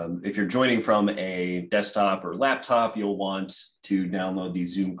if you're joining from a desktop or laptop, you'll want to download the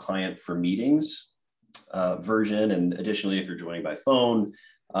Zoom client for meetings version. And additionally, if you're joining by phone,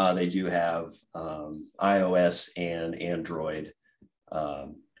 they do have iOS and Android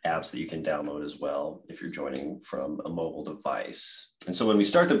apps that you can download as well if you're joining from a mobile device. And so when we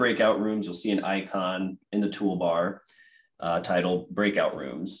start the breakout rooms, you'll see an icon in the toolbar titled Breakout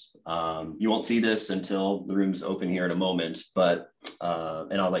Rooms. You won't see this until the rooms open here in a moment, but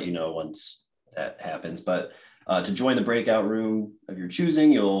and I'll let you know once that happens. But to join the breakout room of your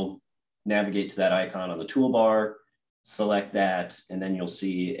choosing, you'll navigate to that icon on the toolbar, select that, and then you'll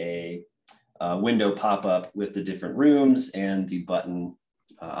see a window pop up with the different rooms and the button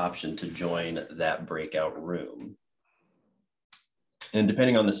option to join that breakout room. And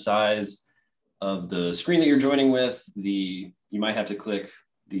depending on the size of the screen that you're joining with, you might have to click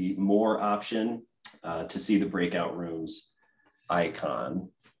the More option to see the breakout rooms icon.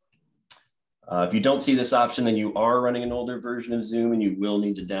 If you don't see this option, then you are running an older version of Zoom and you will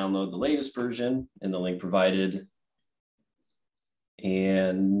need to download the latest version in the link provided.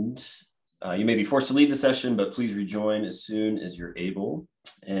 And you may be forced to leave the session, but please rejoin as soon as you're able.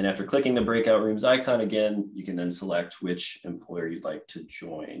 And after clicking the breakout rooms icon again, you can then select which employer you'd like to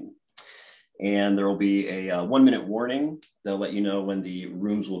join. And there will be a 1-minute warning. They'll let you know when the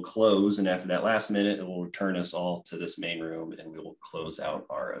rooms will close. And after that last minute, it will return us all to this main room and we will close out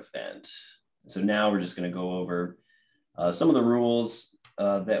our event. So now we're just going to go over some of the rules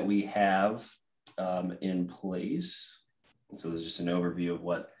that we have in place. And so this is just an overview of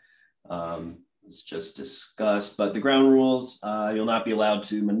what was just discussed, but the ground rules, you'll not be allowed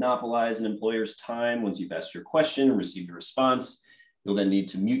to monopolize an employer's time. Once you've asked your question and received a response, you'll then need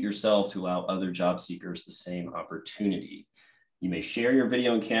to mute yourself to allow other job seekers the same opportunity. You may share your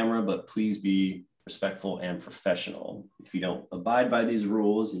video and camera, but please be respectful and professional. If you don't abide by these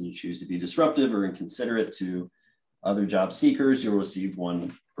rules and you choose to be disruptive or inconsiderate to Other job seekers, you'll receive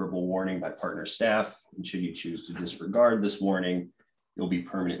one verbal warning by partner staff. And should you choose to disregard this warning, you'll be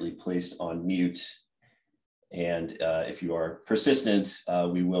permanently placed on mute. And if you are persistent,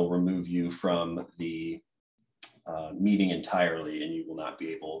 we will remove you from the meeting entirely, and you will not be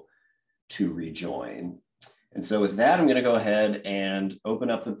able to rejoin. And so with that, I'm going to go ahead and open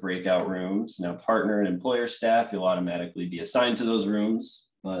up the breakout rooms. Now, partner and employer staff, you'll automatically be assigned to those rooms.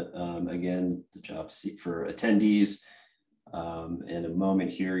 But again, the job for attendees, in a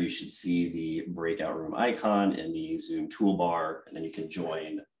moment here, you should see the breakout room icon in the Zoom toolbar, and then you can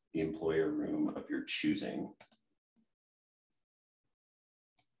join the employer room of your choosing.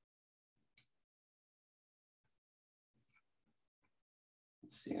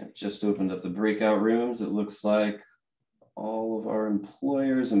 Let's see, I've just opened up the breakout rooms. It looks like all of our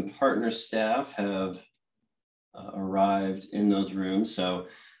employers and partner staff have arrived in those rooms. So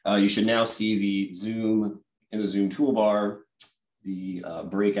you should now see the Zoom, in the Zoom toolbar, the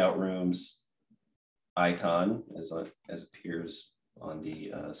breakout rooms icon as appears on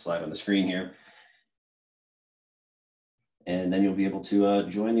the slide on the screen here. And then you'll be able to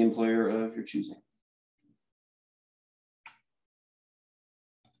join the employer of your choosing.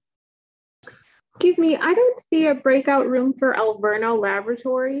 Excuse me, I don't see a breakout room for Alverno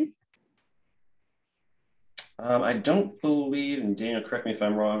Laboratories. I don't believe, and Daniel, correct me if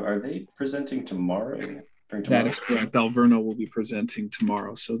I'm wrong, are they presenting tomorrow? That is correct. Alverno will be presenting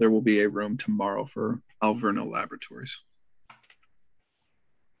tomorrow. So there will be a room tomorrow for Alverno Laboratories.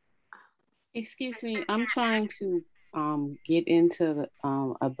 Excuse me, I'm trying to get into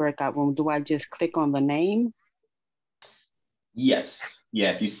a breakout room. Do I just click on the name? Yes.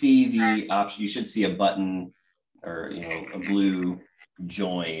 Yeah, if you see the option, you should see a button or a blue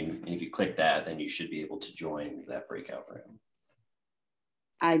join. And if you click that, then you should be able to join that breakout room.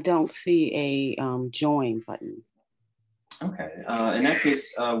 I don't see a join button. Okay. In that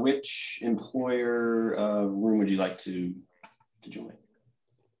case, which employer room would you like to join?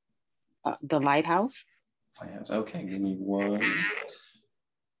 The Lighthouse. Lighthouse. Okay, give me one.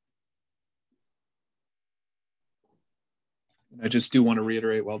 I just do want to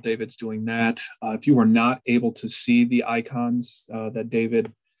reiterate while David's doing that, if you are not able to see the icons that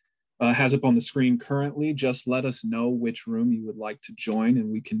David has up on the screen currently, just let us know which room you would like to join and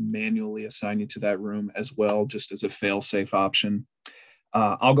we can manually assign you to that room as well, just as a fail-safe option.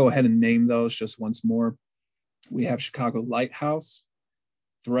 I'll go ahead and name those just once more. We have Chicago Lighthouse,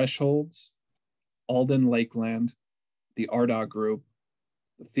 Thresholds, Alden Lakeland, the Ardagh Group,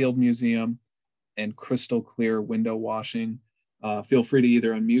 the Field Museum, and Crystal Clear Window Washing. Feel free to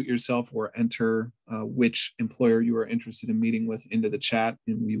either unmute yourself or enter which employer you are interested in meeting with into the chat,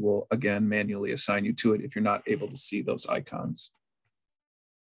 and we will again manually assign you to it if you're not able to see those icons.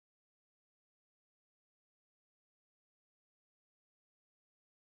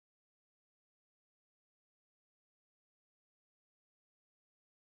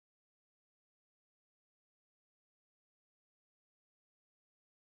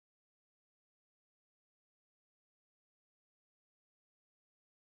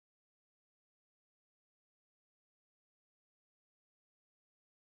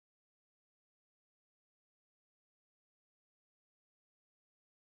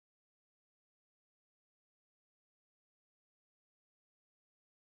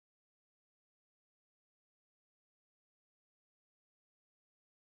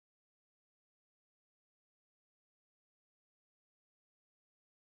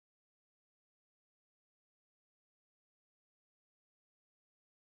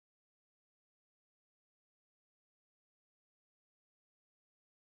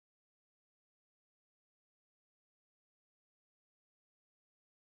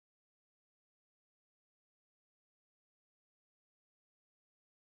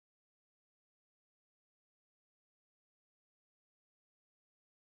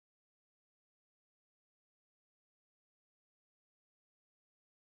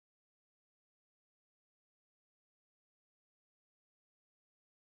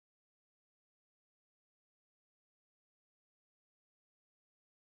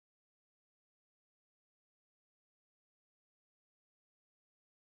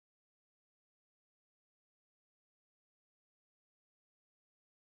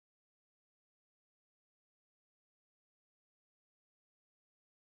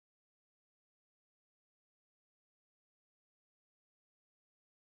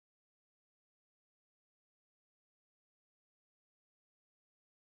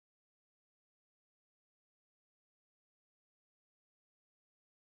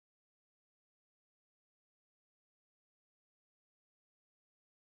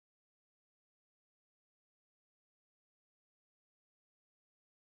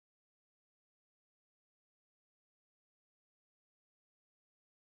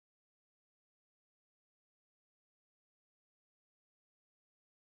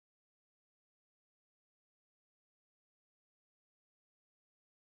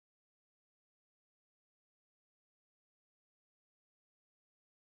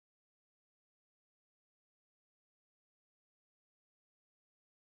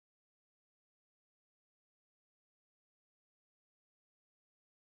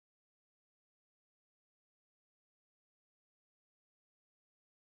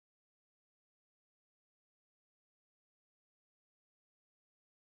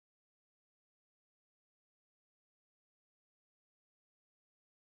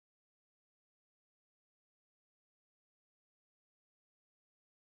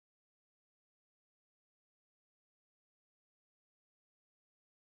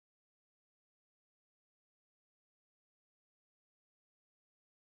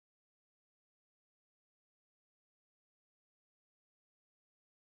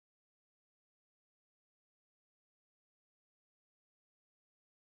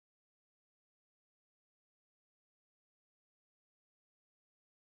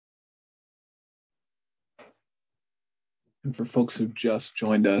 And for folks who just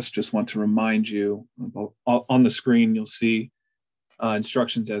joined us, just want to remind you about, on the screen, you'll see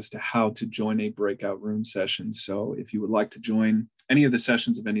instructions as to how to join a breakout room session. So if you would like to join any of the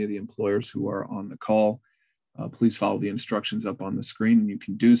sessions of any of the employers who are on the call, please follow the instructions up on the screen, and you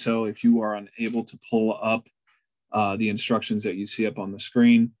can do so. If you are unable to pull up the instructions that you see up on the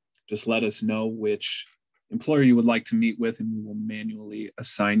screen, just let us know which employer you would like to meet with, and we will manually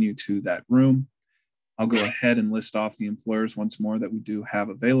assign you to that room. I'll go ahead and list off the employers once more that we do have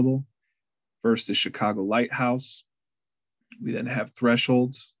available. First is Chicago Lighthouse. We then have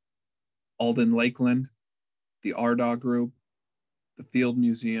Thresholds, Alden Lakeland, the Ardagh Group, the Field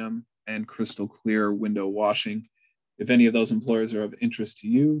Museum, and Crystal Clear Window Washing. If any of those employers are of interest to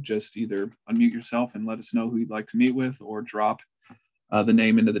you, just either unmute yourself and let us know who you'd like to meet with, or drop the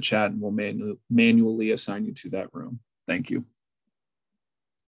name into the chat and we'll manually assign you to that room. Thank you.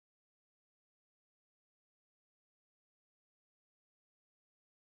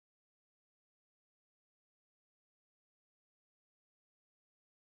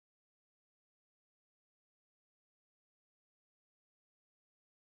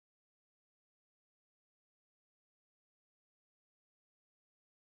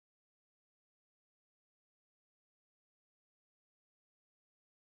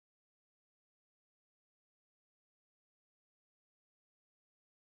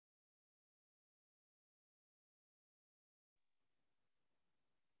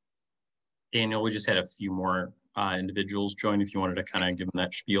 Daniel, we just had a few more individuals join. If you wanted to kind of give them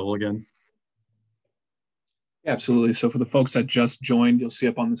that spiel again. Absolutely. So for the folks that just joined, you'll see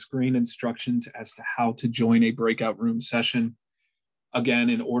up on the screen instructions as to how to join a breakout room session. Again,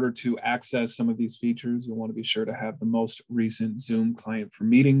 in order to access some of these features, you'll want to be sure to have the most recent Zoom client for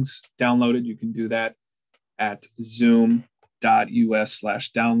meetings downloaded. You can do that at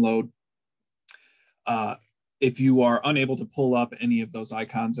zoom.us/download. If you are unable to pull up any of those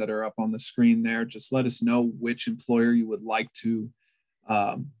icons that are up on the screen there, just let us know which employer you would like to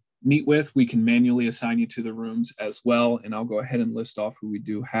meet with. We can manually assign you to the rooms as well, and I'll go ahead and list off who we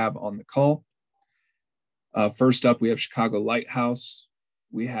do have on the call. First up, we have Chicago Lighthouse.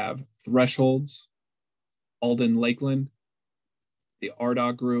 We have Thresholds, Alden Lakeland, the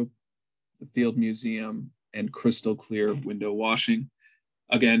Ardagh Group, the Field Museum, and Crystal Clear Window Washing.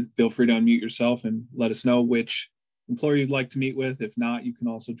 Again, feel free to unmute yourself and let us know which employer you'd like to meet with. If not, you can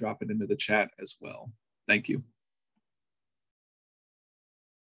also drop it into the chat as well. Thank you.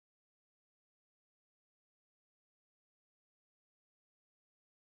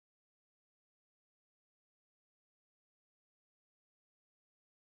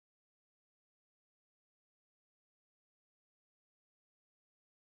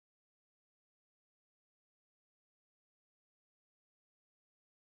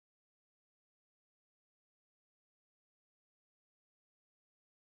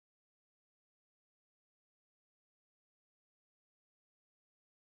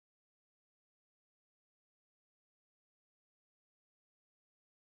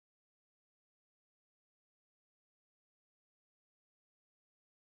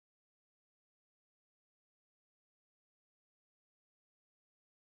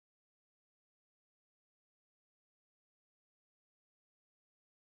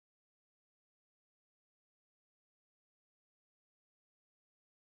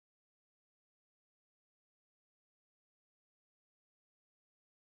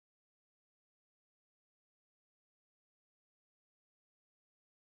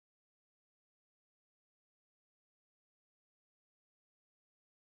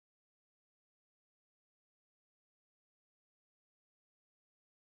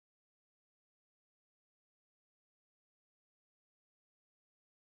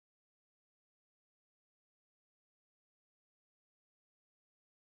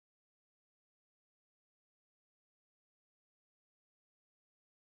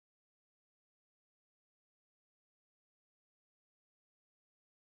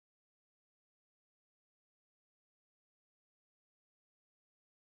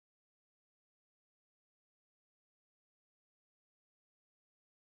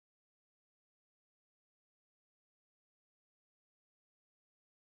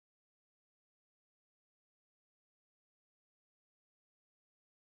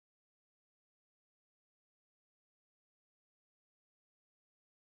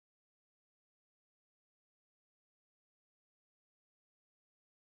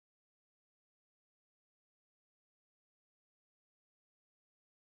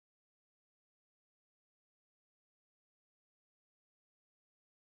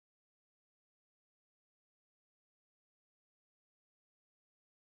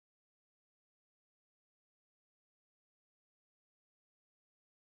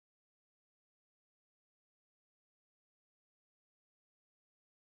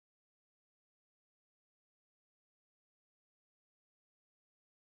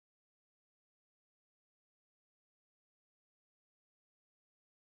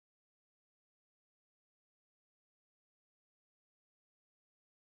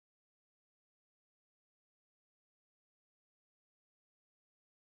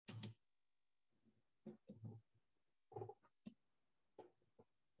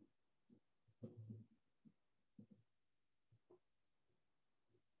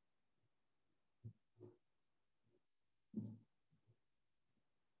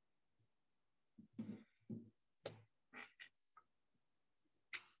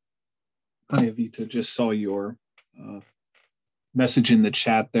 Hi, Avita. Just saw your message in the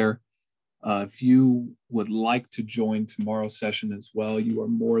chat there. If you would like to join tomorrow's session as well, you are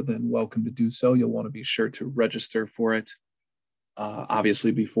more than welcome to do so. You'll want to be sure to register for it,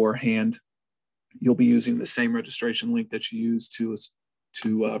 obviously beforehand. You'll be using the same registration link that you used to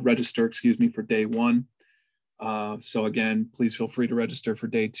register, for day one. So again, please feel free to register for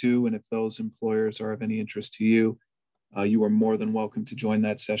day two. And if those employers are of any interest to you, you are more than welcome to join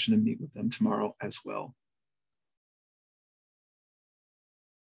that session and meet with them tomorrow as well.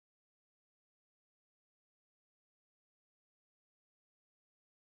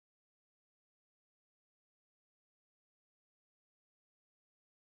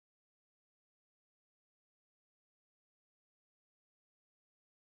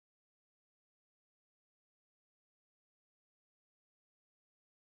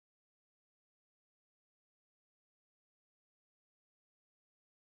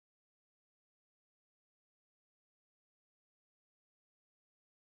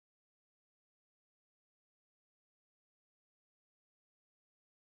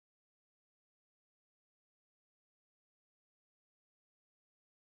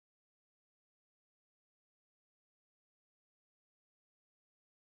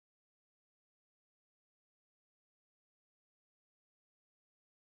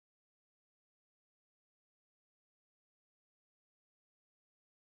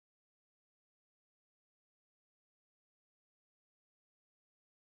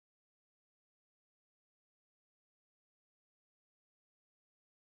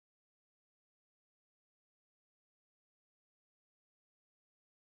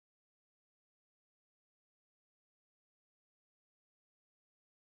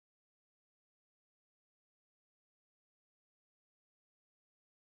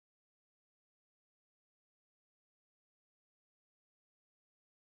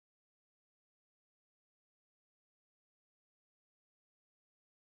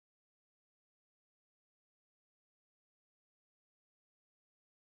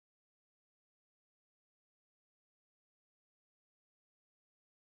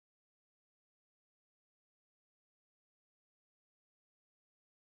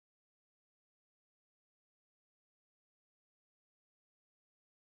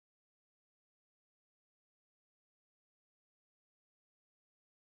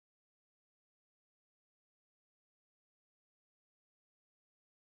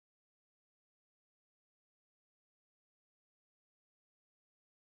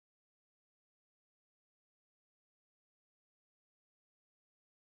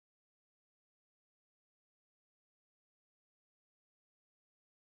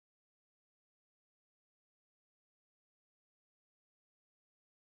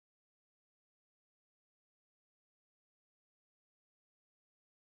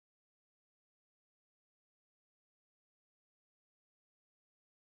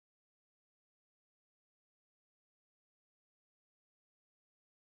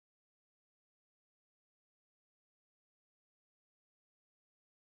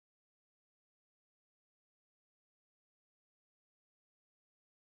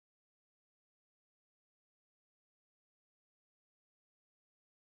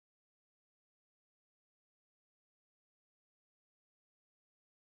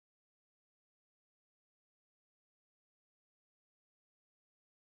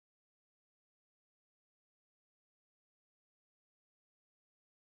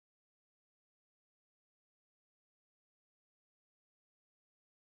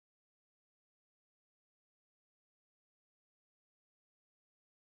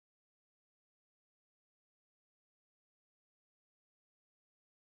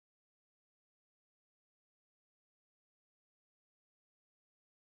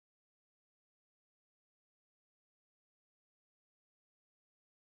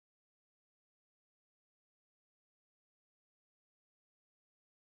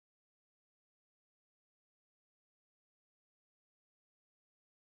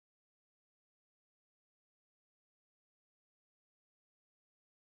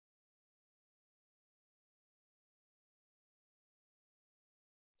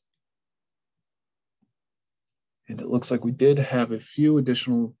 And it looks like we did have a few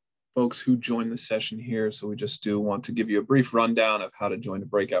additional folks who joined the session here. So we just do want to give you a brief rundown of how to join the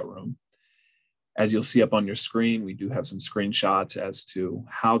breakout room. As you'll see up on your screen, we do have some screenshots as to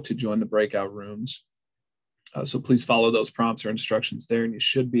how to join the breakout rooms. So please follow those prompts or instructions there, and you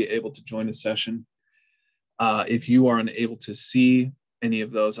should be able to join the session. If you are unable to see any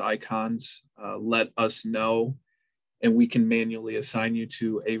of those icons, let us know, and we can manually assign you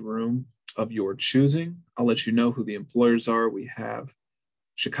to a room of your choosing. I'll let you know who the employers are. We have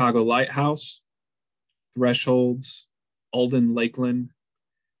Chicago Lighthouse, Thresholds, Alden Lakeland,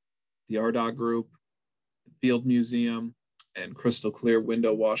 the Ardagh Group, Field Museum, and Crystal Clear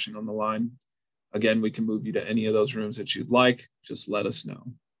Window Washing on the line. Again, we can move you to any of those rooms that you'd like. Just let us know.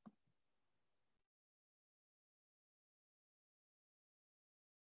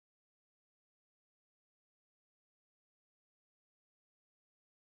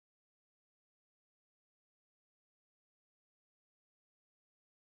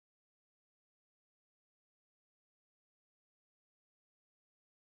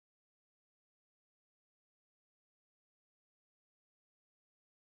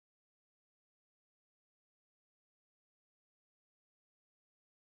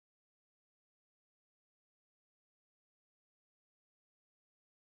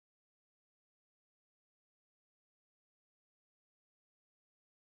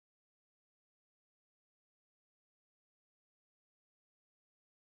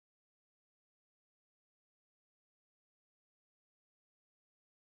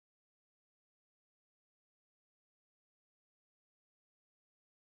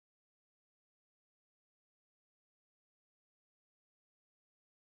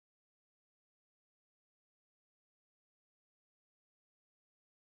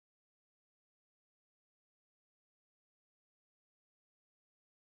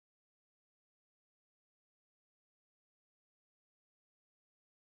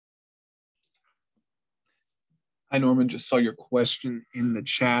 Hi, Norman, just saw your question in the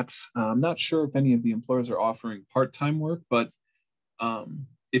chat. I'm not sure if any of the employers are offering part-time work, but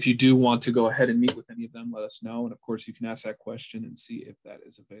if you do want to go ahead and meet with any of them, let us know. And of course, you can ask that question and see if that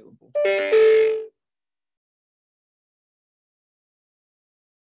is available.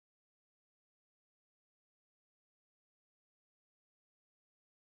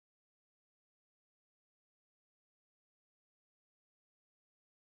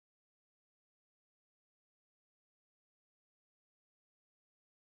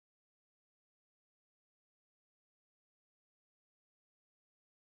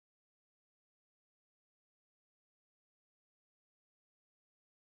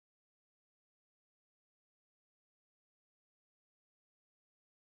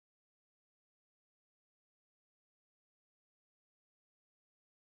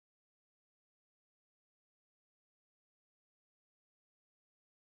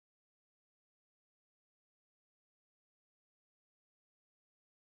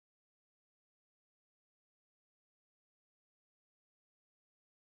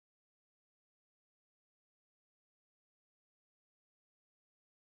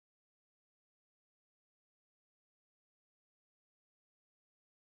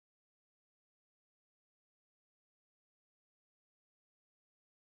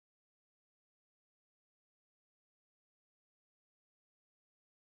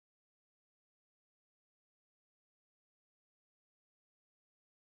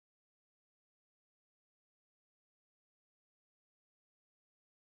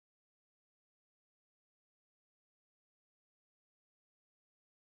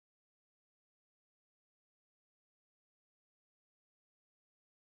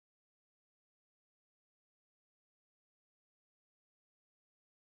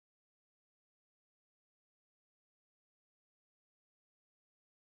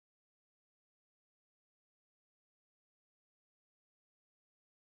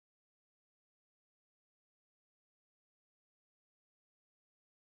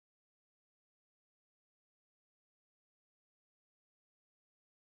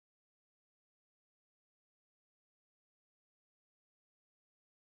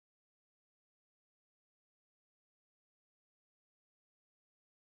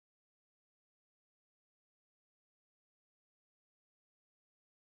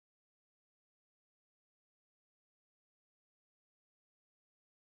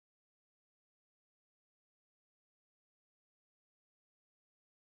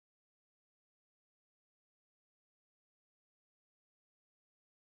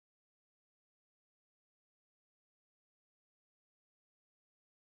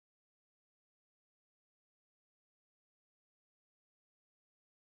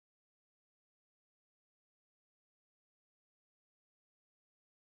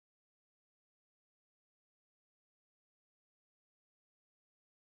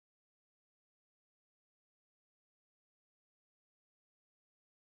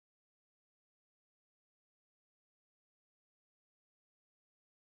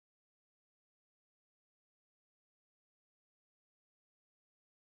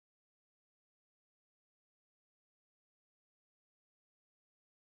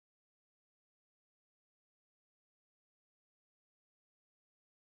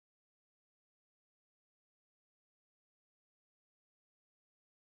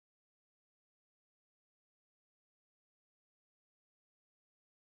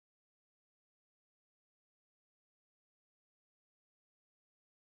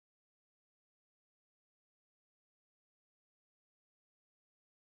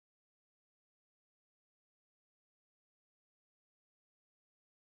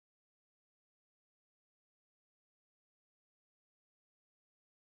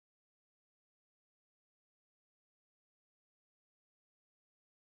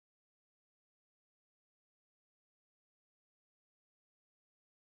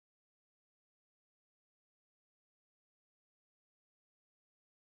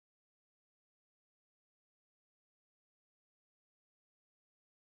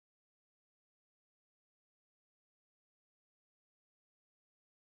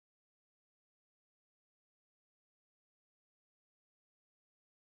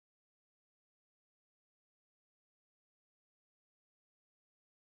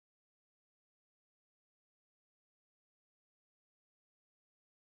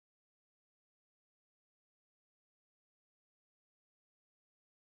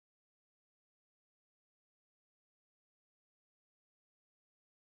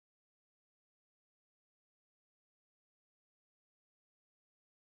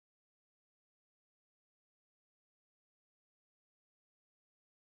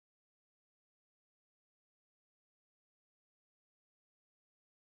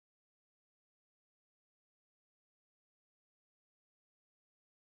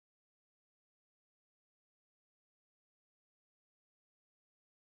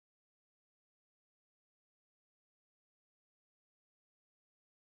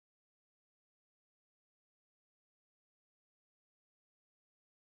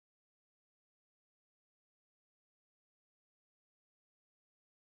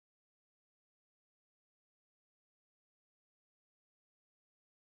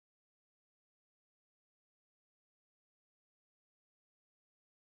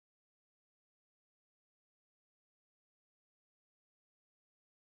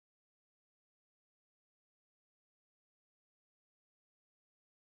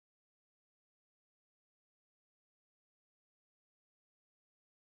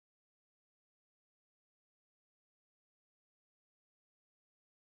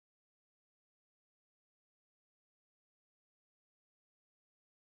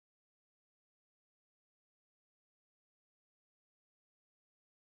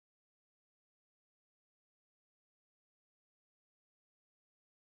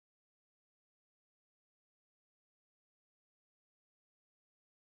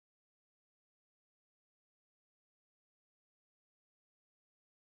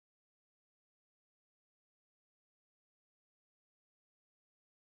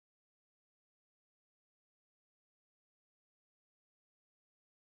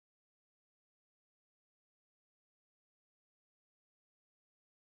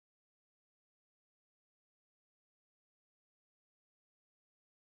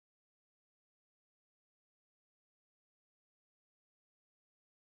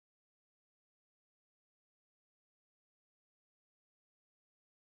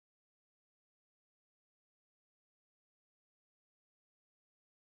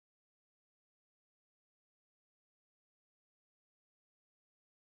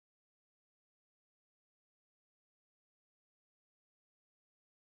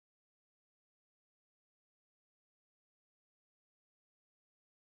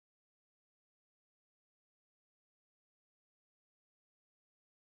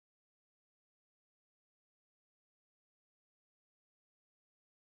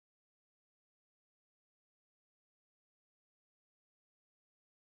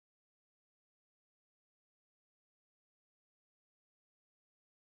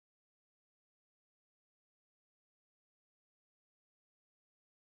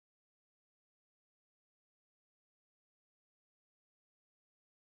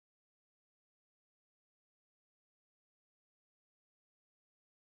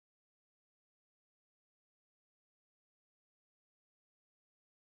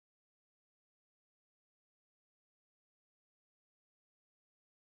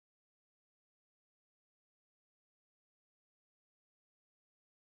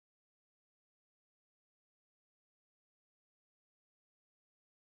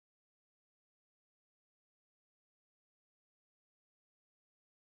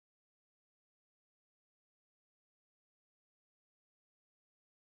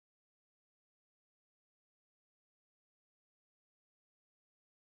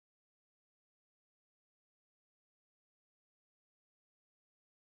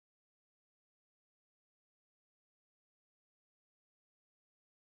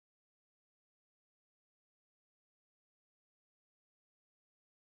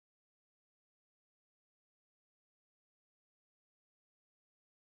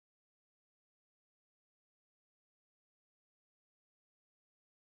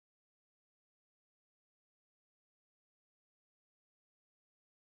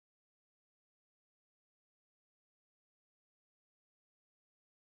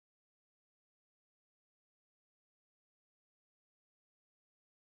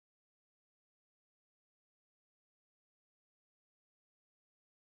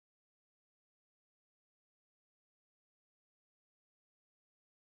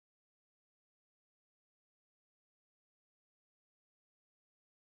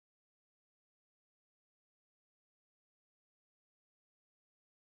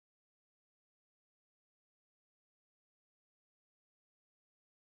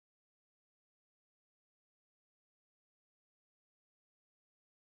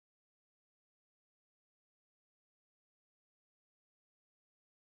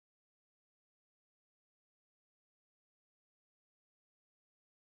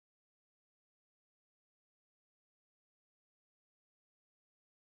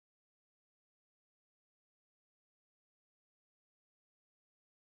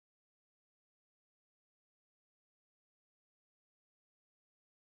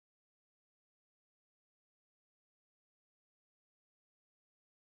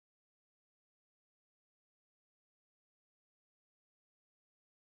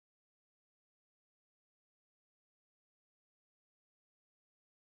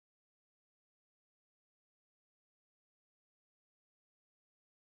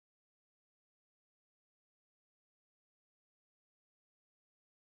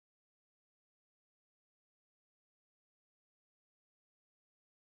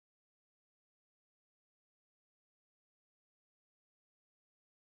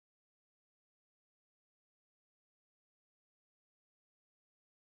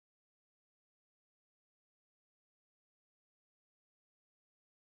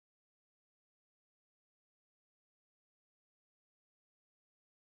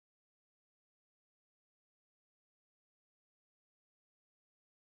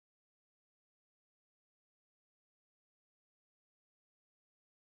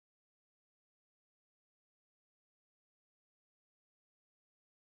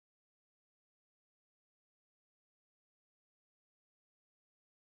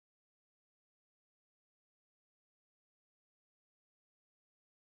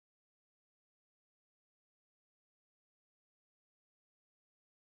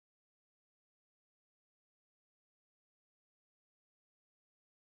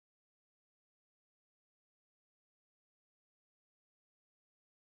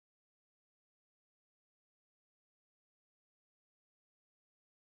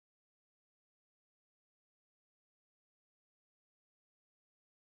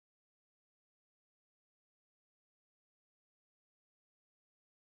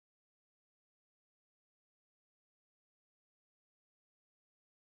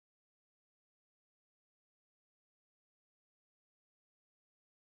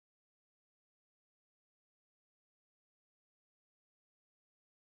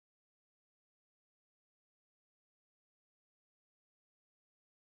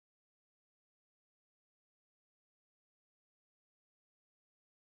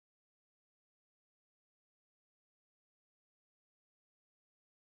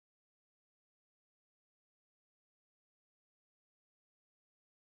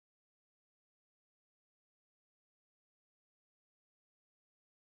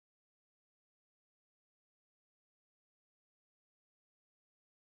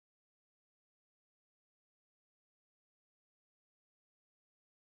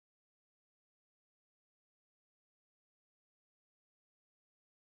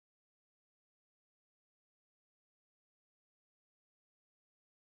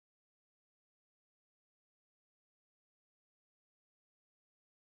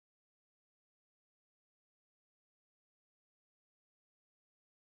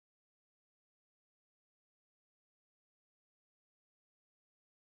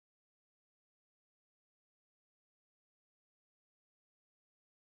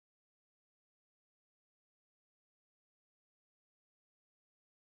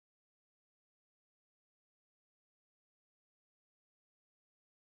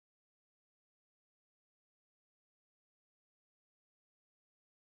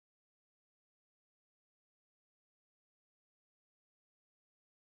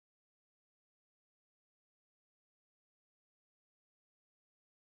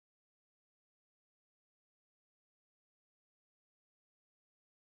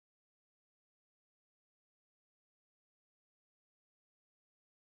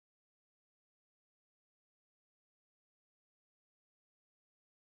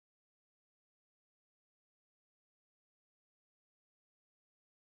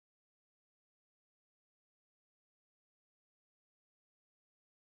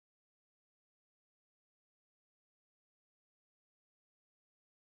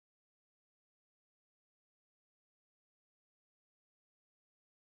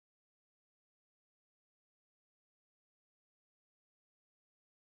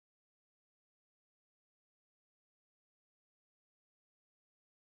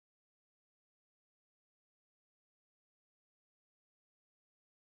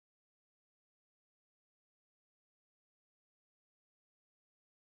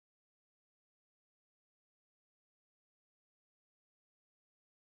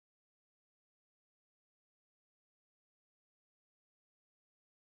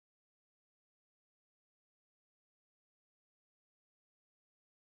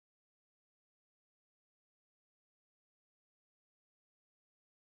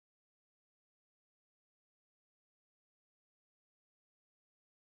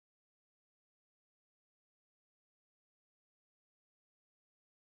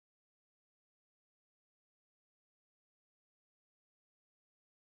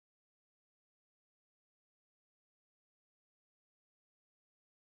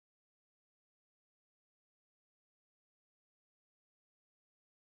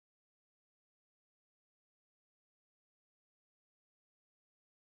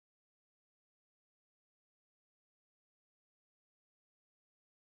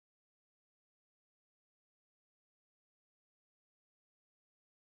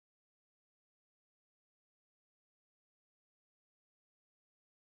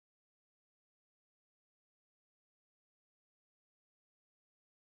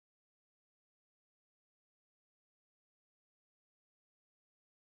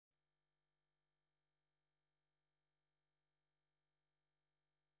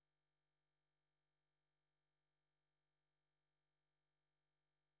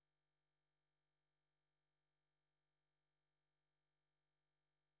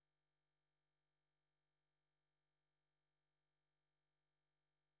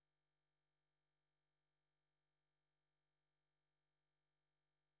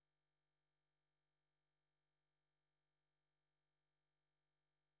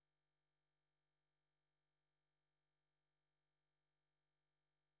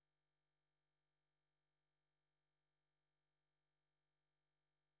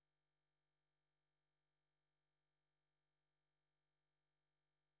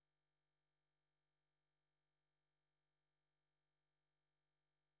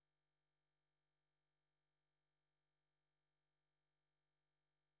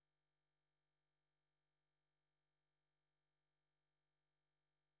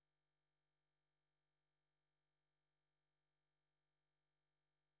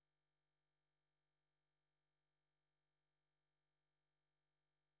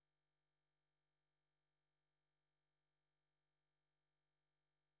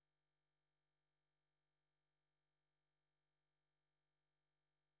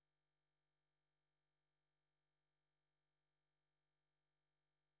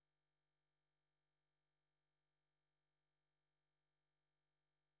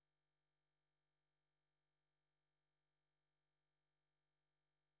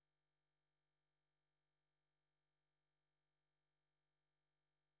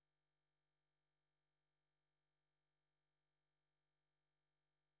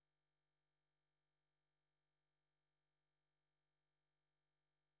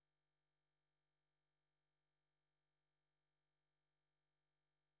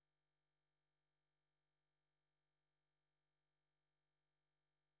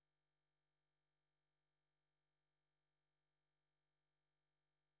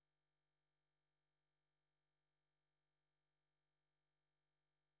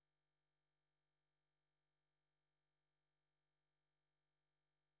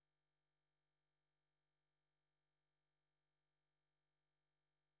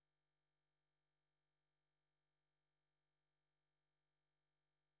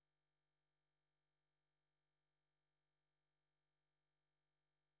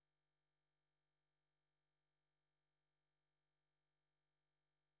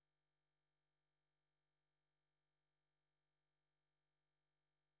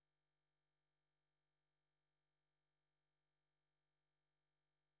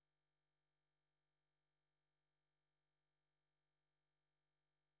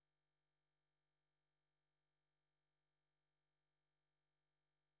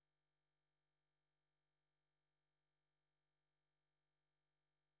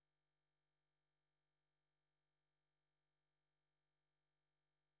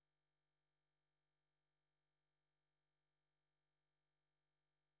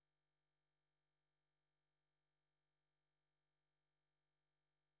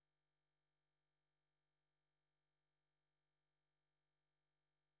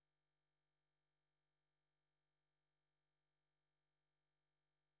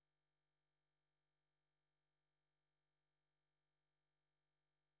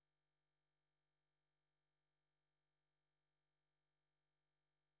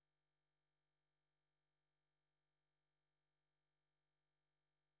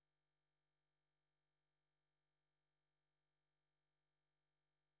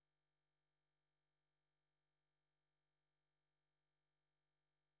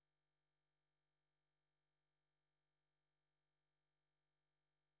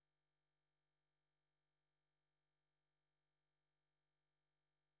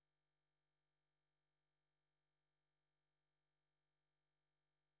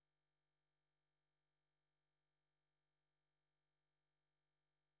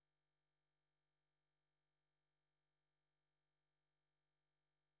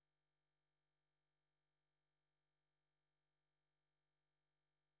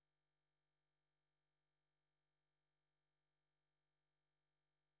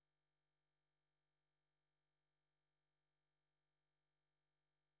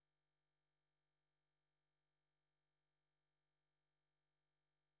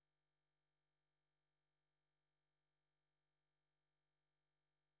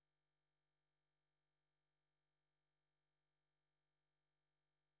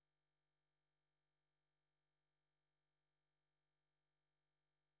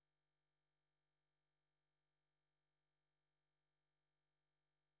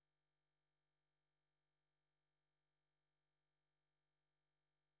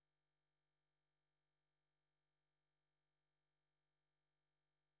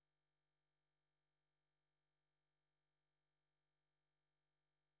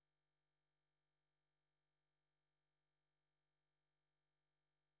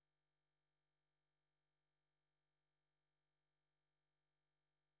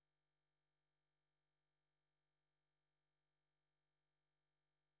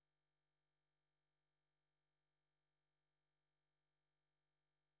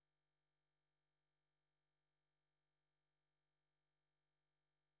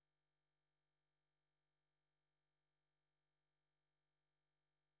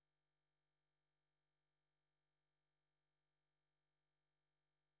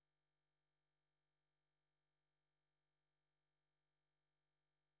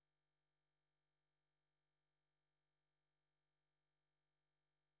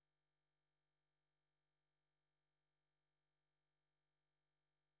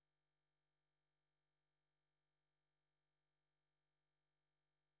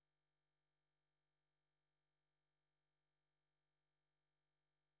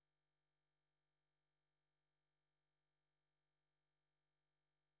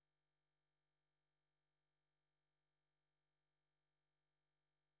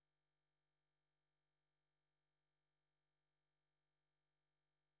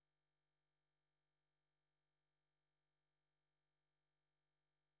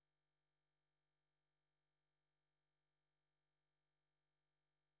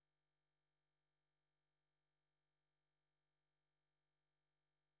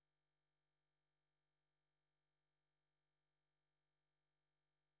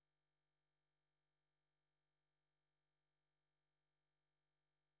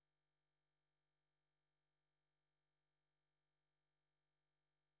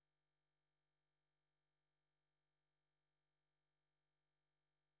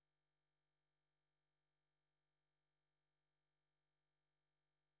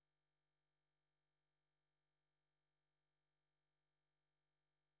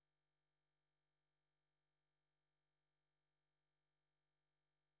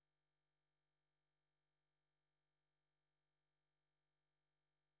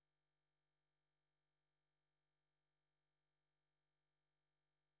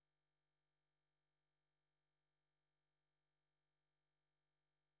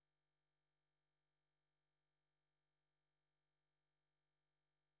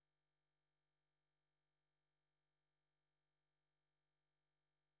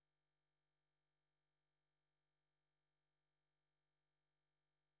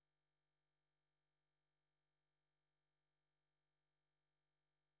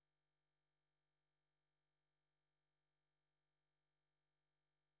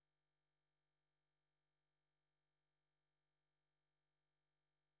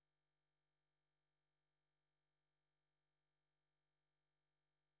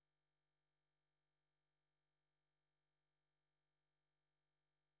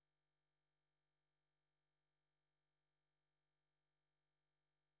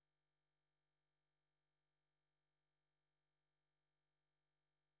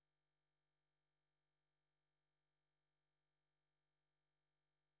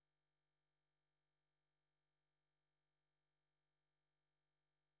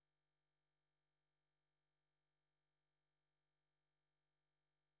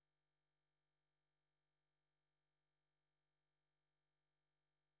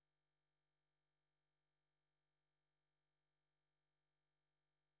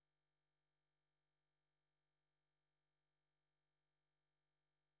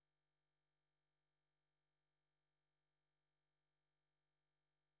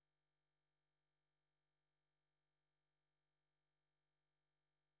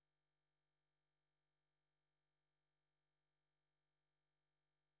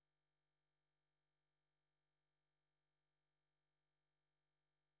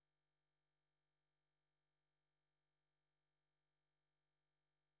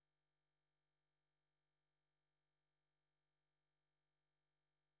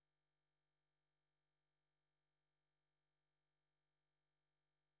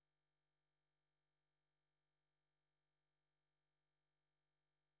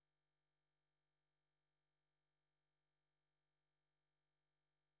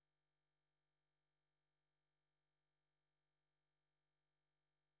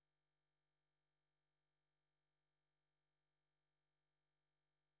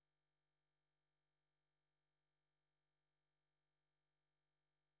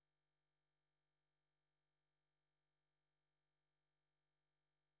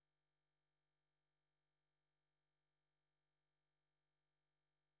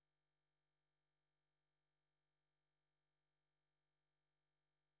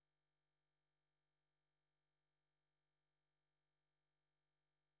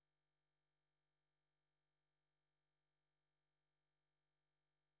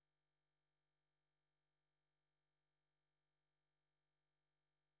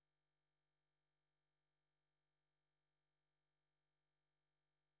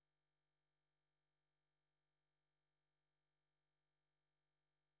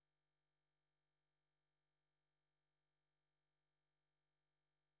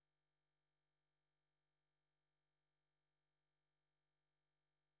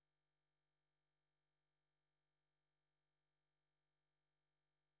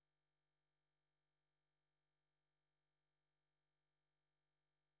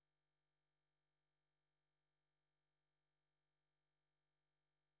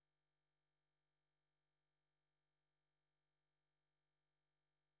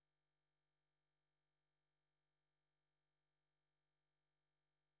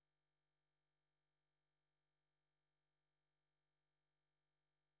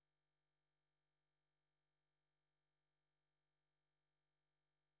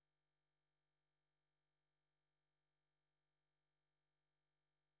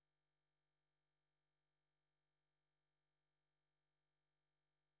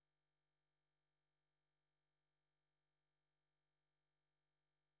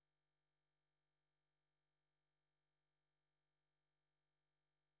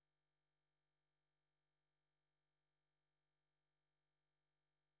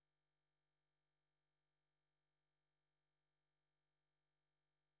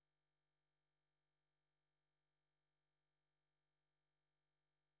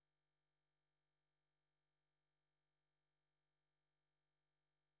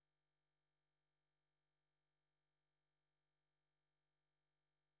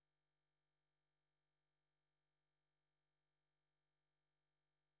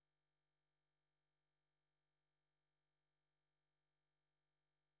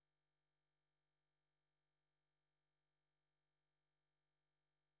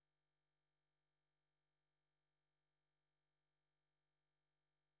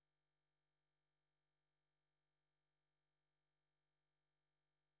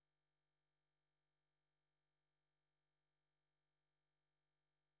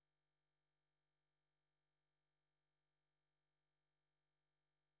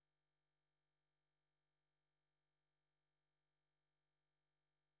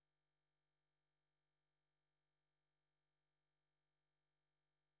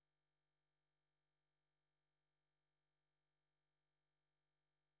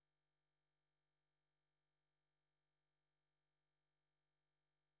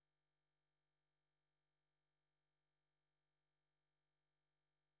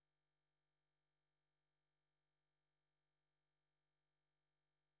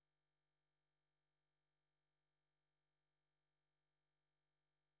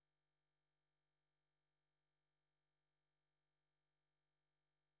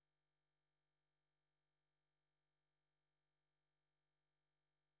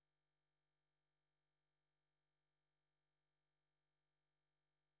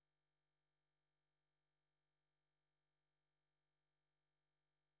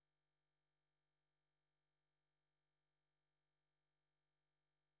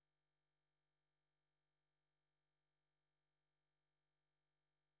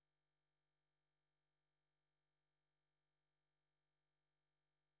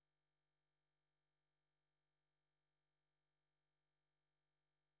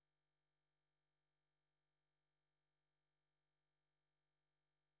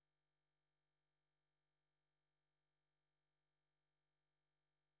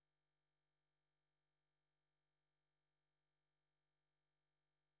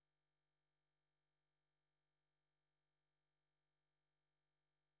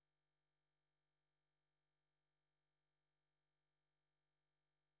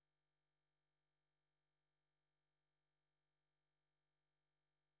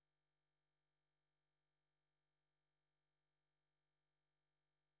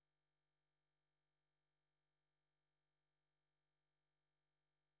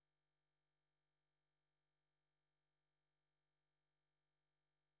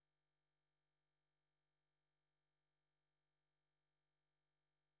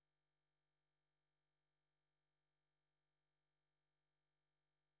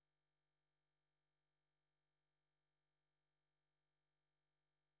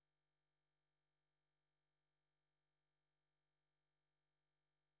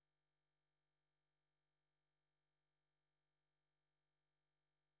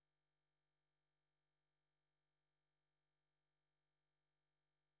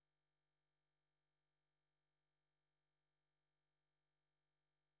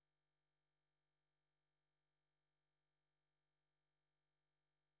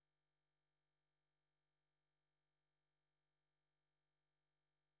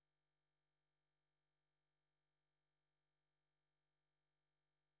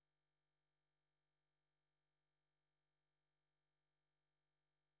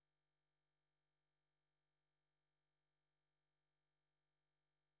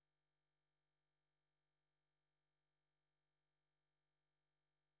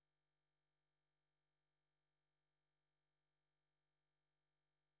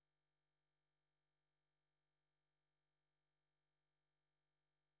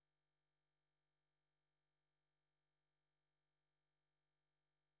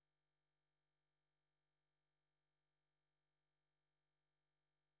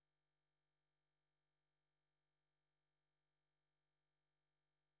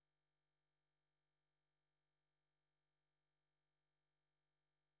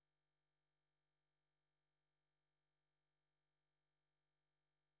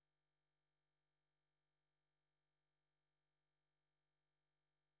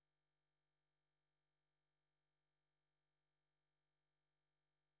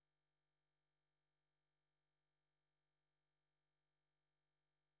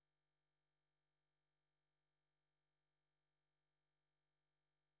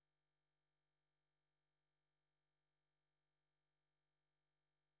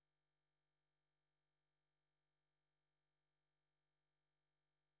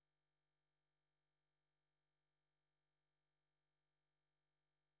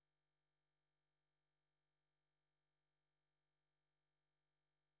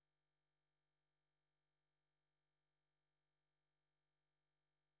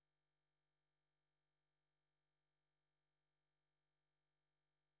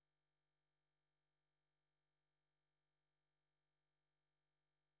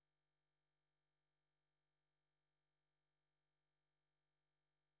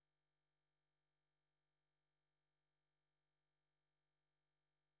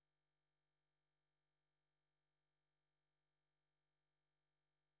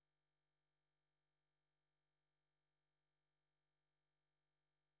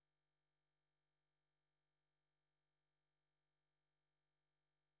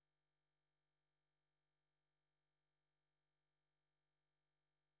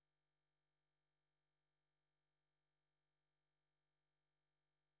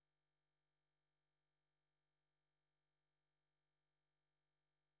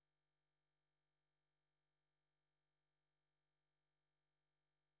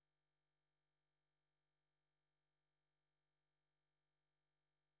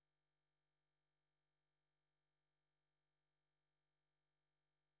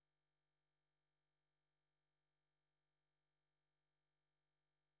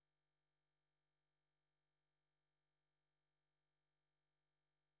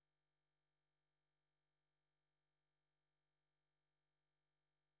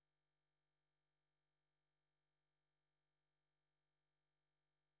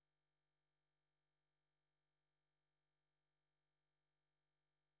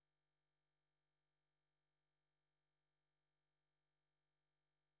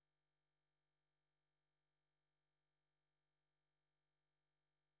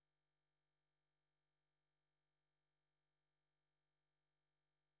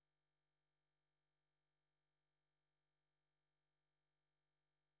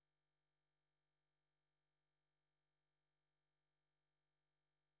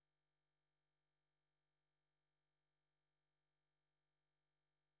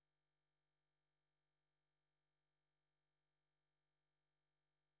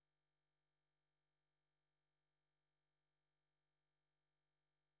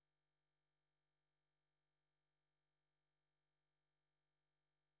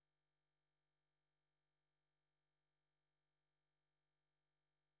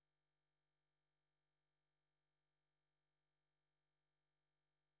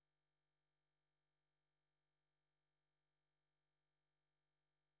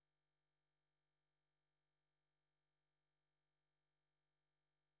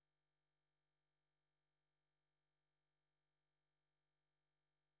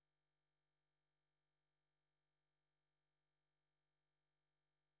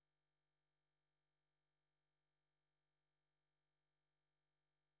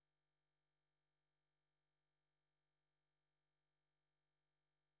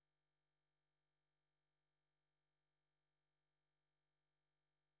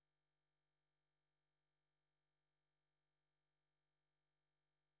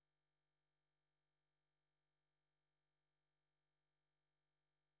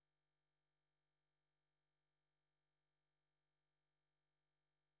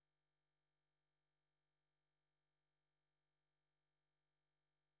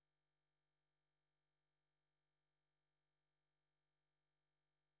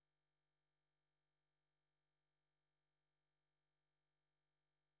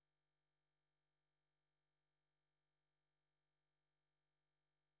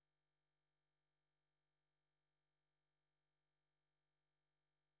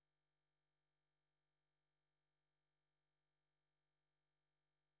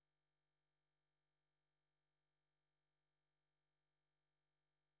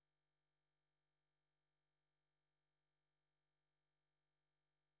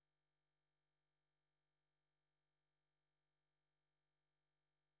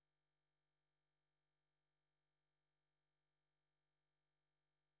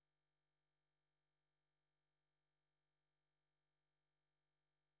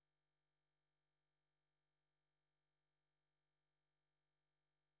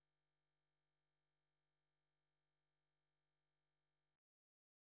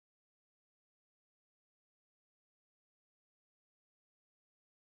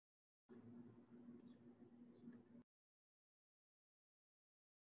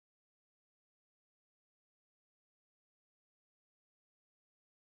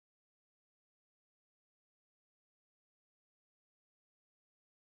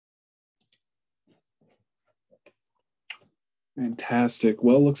 Fantastic.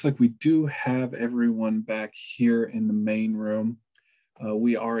 Well, it looks like we do have everyone back here in the main room.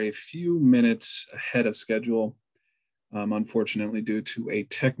 We are a few minutes ahead of schedule, unfortunately, due to a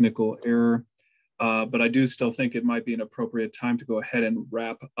technical error. But I do still think it might be an appropriate time to go ahead and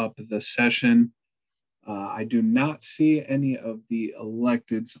wrap up the session. I do not see any of the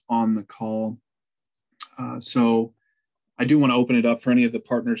electeds on the call. So I do want to open it up for any of the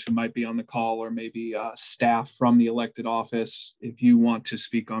partners who might be on the call, or maybe staff from the elected office. If you want to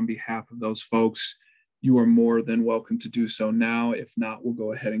speak on behalf of those folks, you are more than welcome to do so now. If not, we'll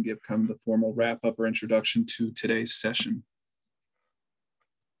go ahead and give kind of the formal wrap up or introduction to today's session.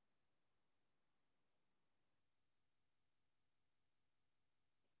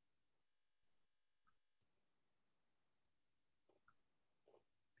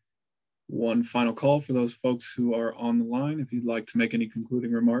 One final call for those folks who are on the line. If you'd like to make any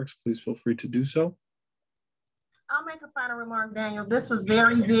concluding remarks, please feel free to do so. I'll make a final remark, Daniel. This was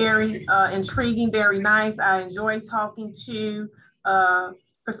very, very intriguing, very nice. I enjoyed talking to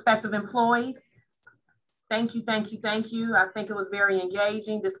prospective employees. Thank you, thank you, thank you. I think it was very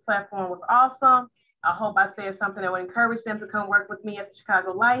engaging. This platform was awesome. I hope I said something that would encourage them to come work with me at the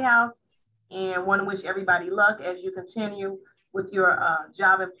Chicago Lighthouse, and want to wish everybody luck as you continue with your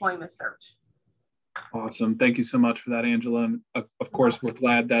job employment search. Awesome. Thank you so much for that, Angela. And of course, we're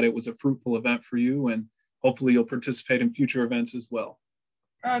glad that it was a fruitful event for you, and hopefully you'll participate in future events as well.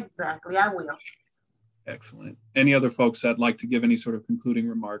 Exactly, I will. Excellent. Any other folks that'd like to give any sort of concluding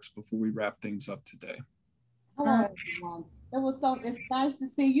remarks before we wrap things up today? Hello, everyone. It's nice to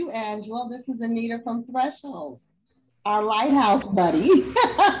see you, Angela. This is Anita from Thresholds, our Lighthouse buddy.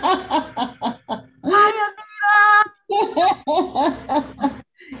 Hi, Anita.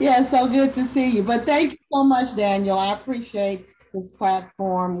 Yeah, so good to see you. But thank you so much, Daniel. I appreciate this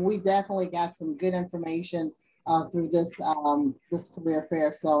platform. We definitely got some good information through this this career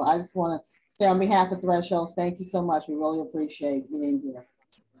fair. So I just want to say on behalf of Thresholds, thank you so much. We really appreciate being here.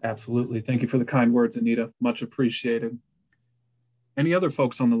 Absolutely. Thank you for the kind words, Anita. Much appreciated. Any other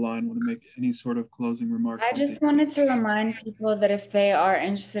folks on the line want to make any sort of closing remarks? I just wanted to remind people that if they are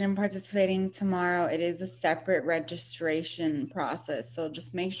interested in participating tomorrow, it is a separate registration process. So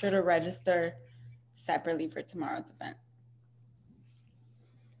just make sure to register separately for tomorrow's event.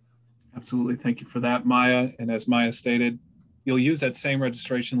 Absolutely. Thank you for that, Maya. And as Maya stated, you'll use that same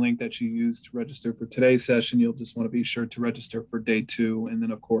registration link that you used to register for today's session. You'll just want to be sure to register for day 2. And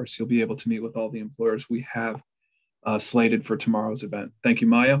then, of course, you'll be able to meet with all the employers we have slated for tomorrow's event. Thank you,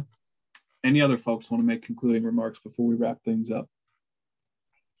 Maya. Any other folks want to make concluding remarks before we wrap things up?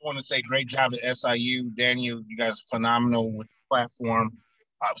 I want to say great job at SIU. Daniel, you guys are phenomenal with the platform.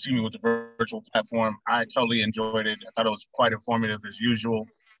 With the virtual platform. I totally enjoyed it. I thought it was quite informative as usual.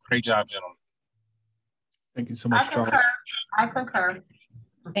 Great job, gentlemen. Thank you so much, Charles. I concur.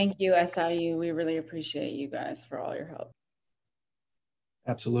 Thank you, SIU. We really appreciate you guys for all your help.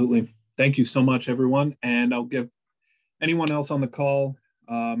 Absolutely. Thank you so much, everyone. And I'll give anyone else on the call,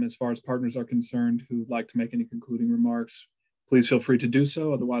 as far as partners are concerned, who would like to make any concluding remarks, please feel free to do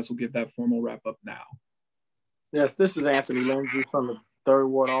so. Otherwise, we'll give that formal wrap up now. Yes, this is Anthony Lindsay from the 3rd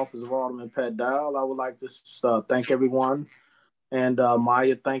Ward Office of Alderman Pat Dowell. I would like to thank everyone. And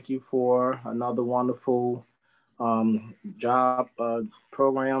Maya, thank you for another wonderful job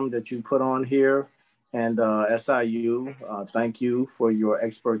program that you put on here. And SIU, thank you for your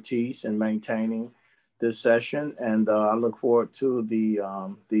expertise in maintaining this session. And I look forward to the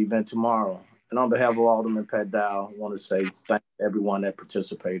event tomorrow. And on behalf of Alderman Pat Dowell, I want to say thank everyone that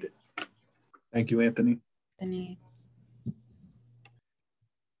participated. Thank you, Anthony. Anthony.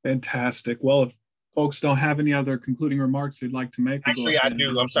 Fantastic. Well, if folks don't have any other concluding remarks they'd like to make. Actually, I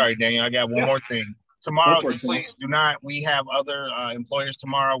do. I'm sorry, Daniel. I got one more thing. Tomorrow, please do not. We have other employers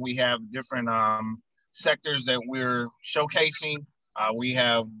tomorrow. We have different sectors that we're showcasing. We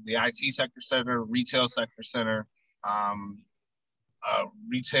have the IT sector center, retail sector center,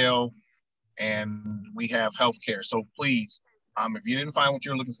 retail, and we have healthcare. So please, if you didn't find what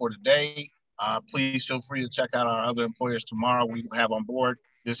you're looking for today, please feel free to check out our other employers tomorrow we have on board.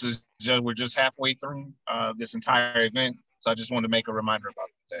 We're just halfway through this entire event. So I just wanted to make a reminder about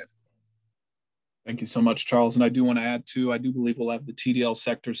that. Thank you so much, Charles. And I do want to add too, I do believe we'll have the TDL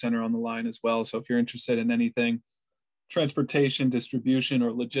Sector Center on the line as well. So if you're interested in anything transportation, distribution,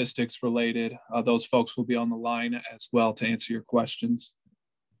 or logistics related, those folks will be on the line as well to answer your questions.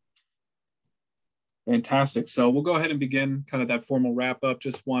 Fantastic. So we'll go ahead and begin kind of that formal wrap up.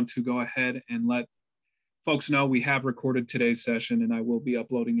 Just want to go ahead and let folks know we have recorded today's session, and I will be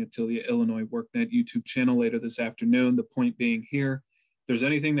uploading it to the Illinois workNet YouTube channel later this afternoon. The point being here, if there's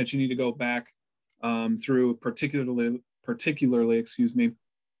anything that you need to go back through, particularly particularly, excuse me,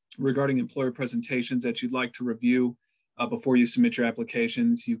 regarding employer presentations that you'd like to review before you submit your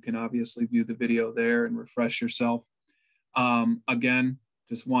applications, you can obviously view the video there and refresh yourself. Again,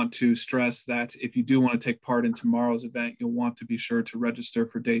 just want to stress that if you do want to take part in tomorrow's event, you'll want to be sure to register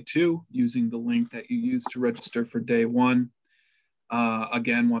for day 2 using the link that you used to register for day 1.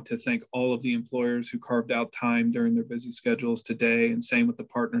 Again, want to thank all of the employers who carved out time during their busy schedules today, and same with the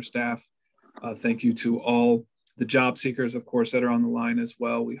partner staff. Thank you to all the job seekers, of course, that are on the line as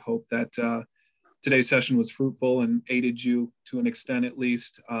well. We hope that today's session was fruitful and aided you to an extent, at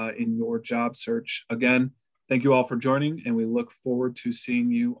least, in your job search. Again, thank you all for joining, and we look forward to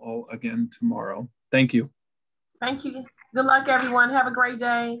seeing you all again tomorrow. Thank you. Thank you. Good luck, everyone. Have a great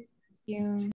day. Thank you.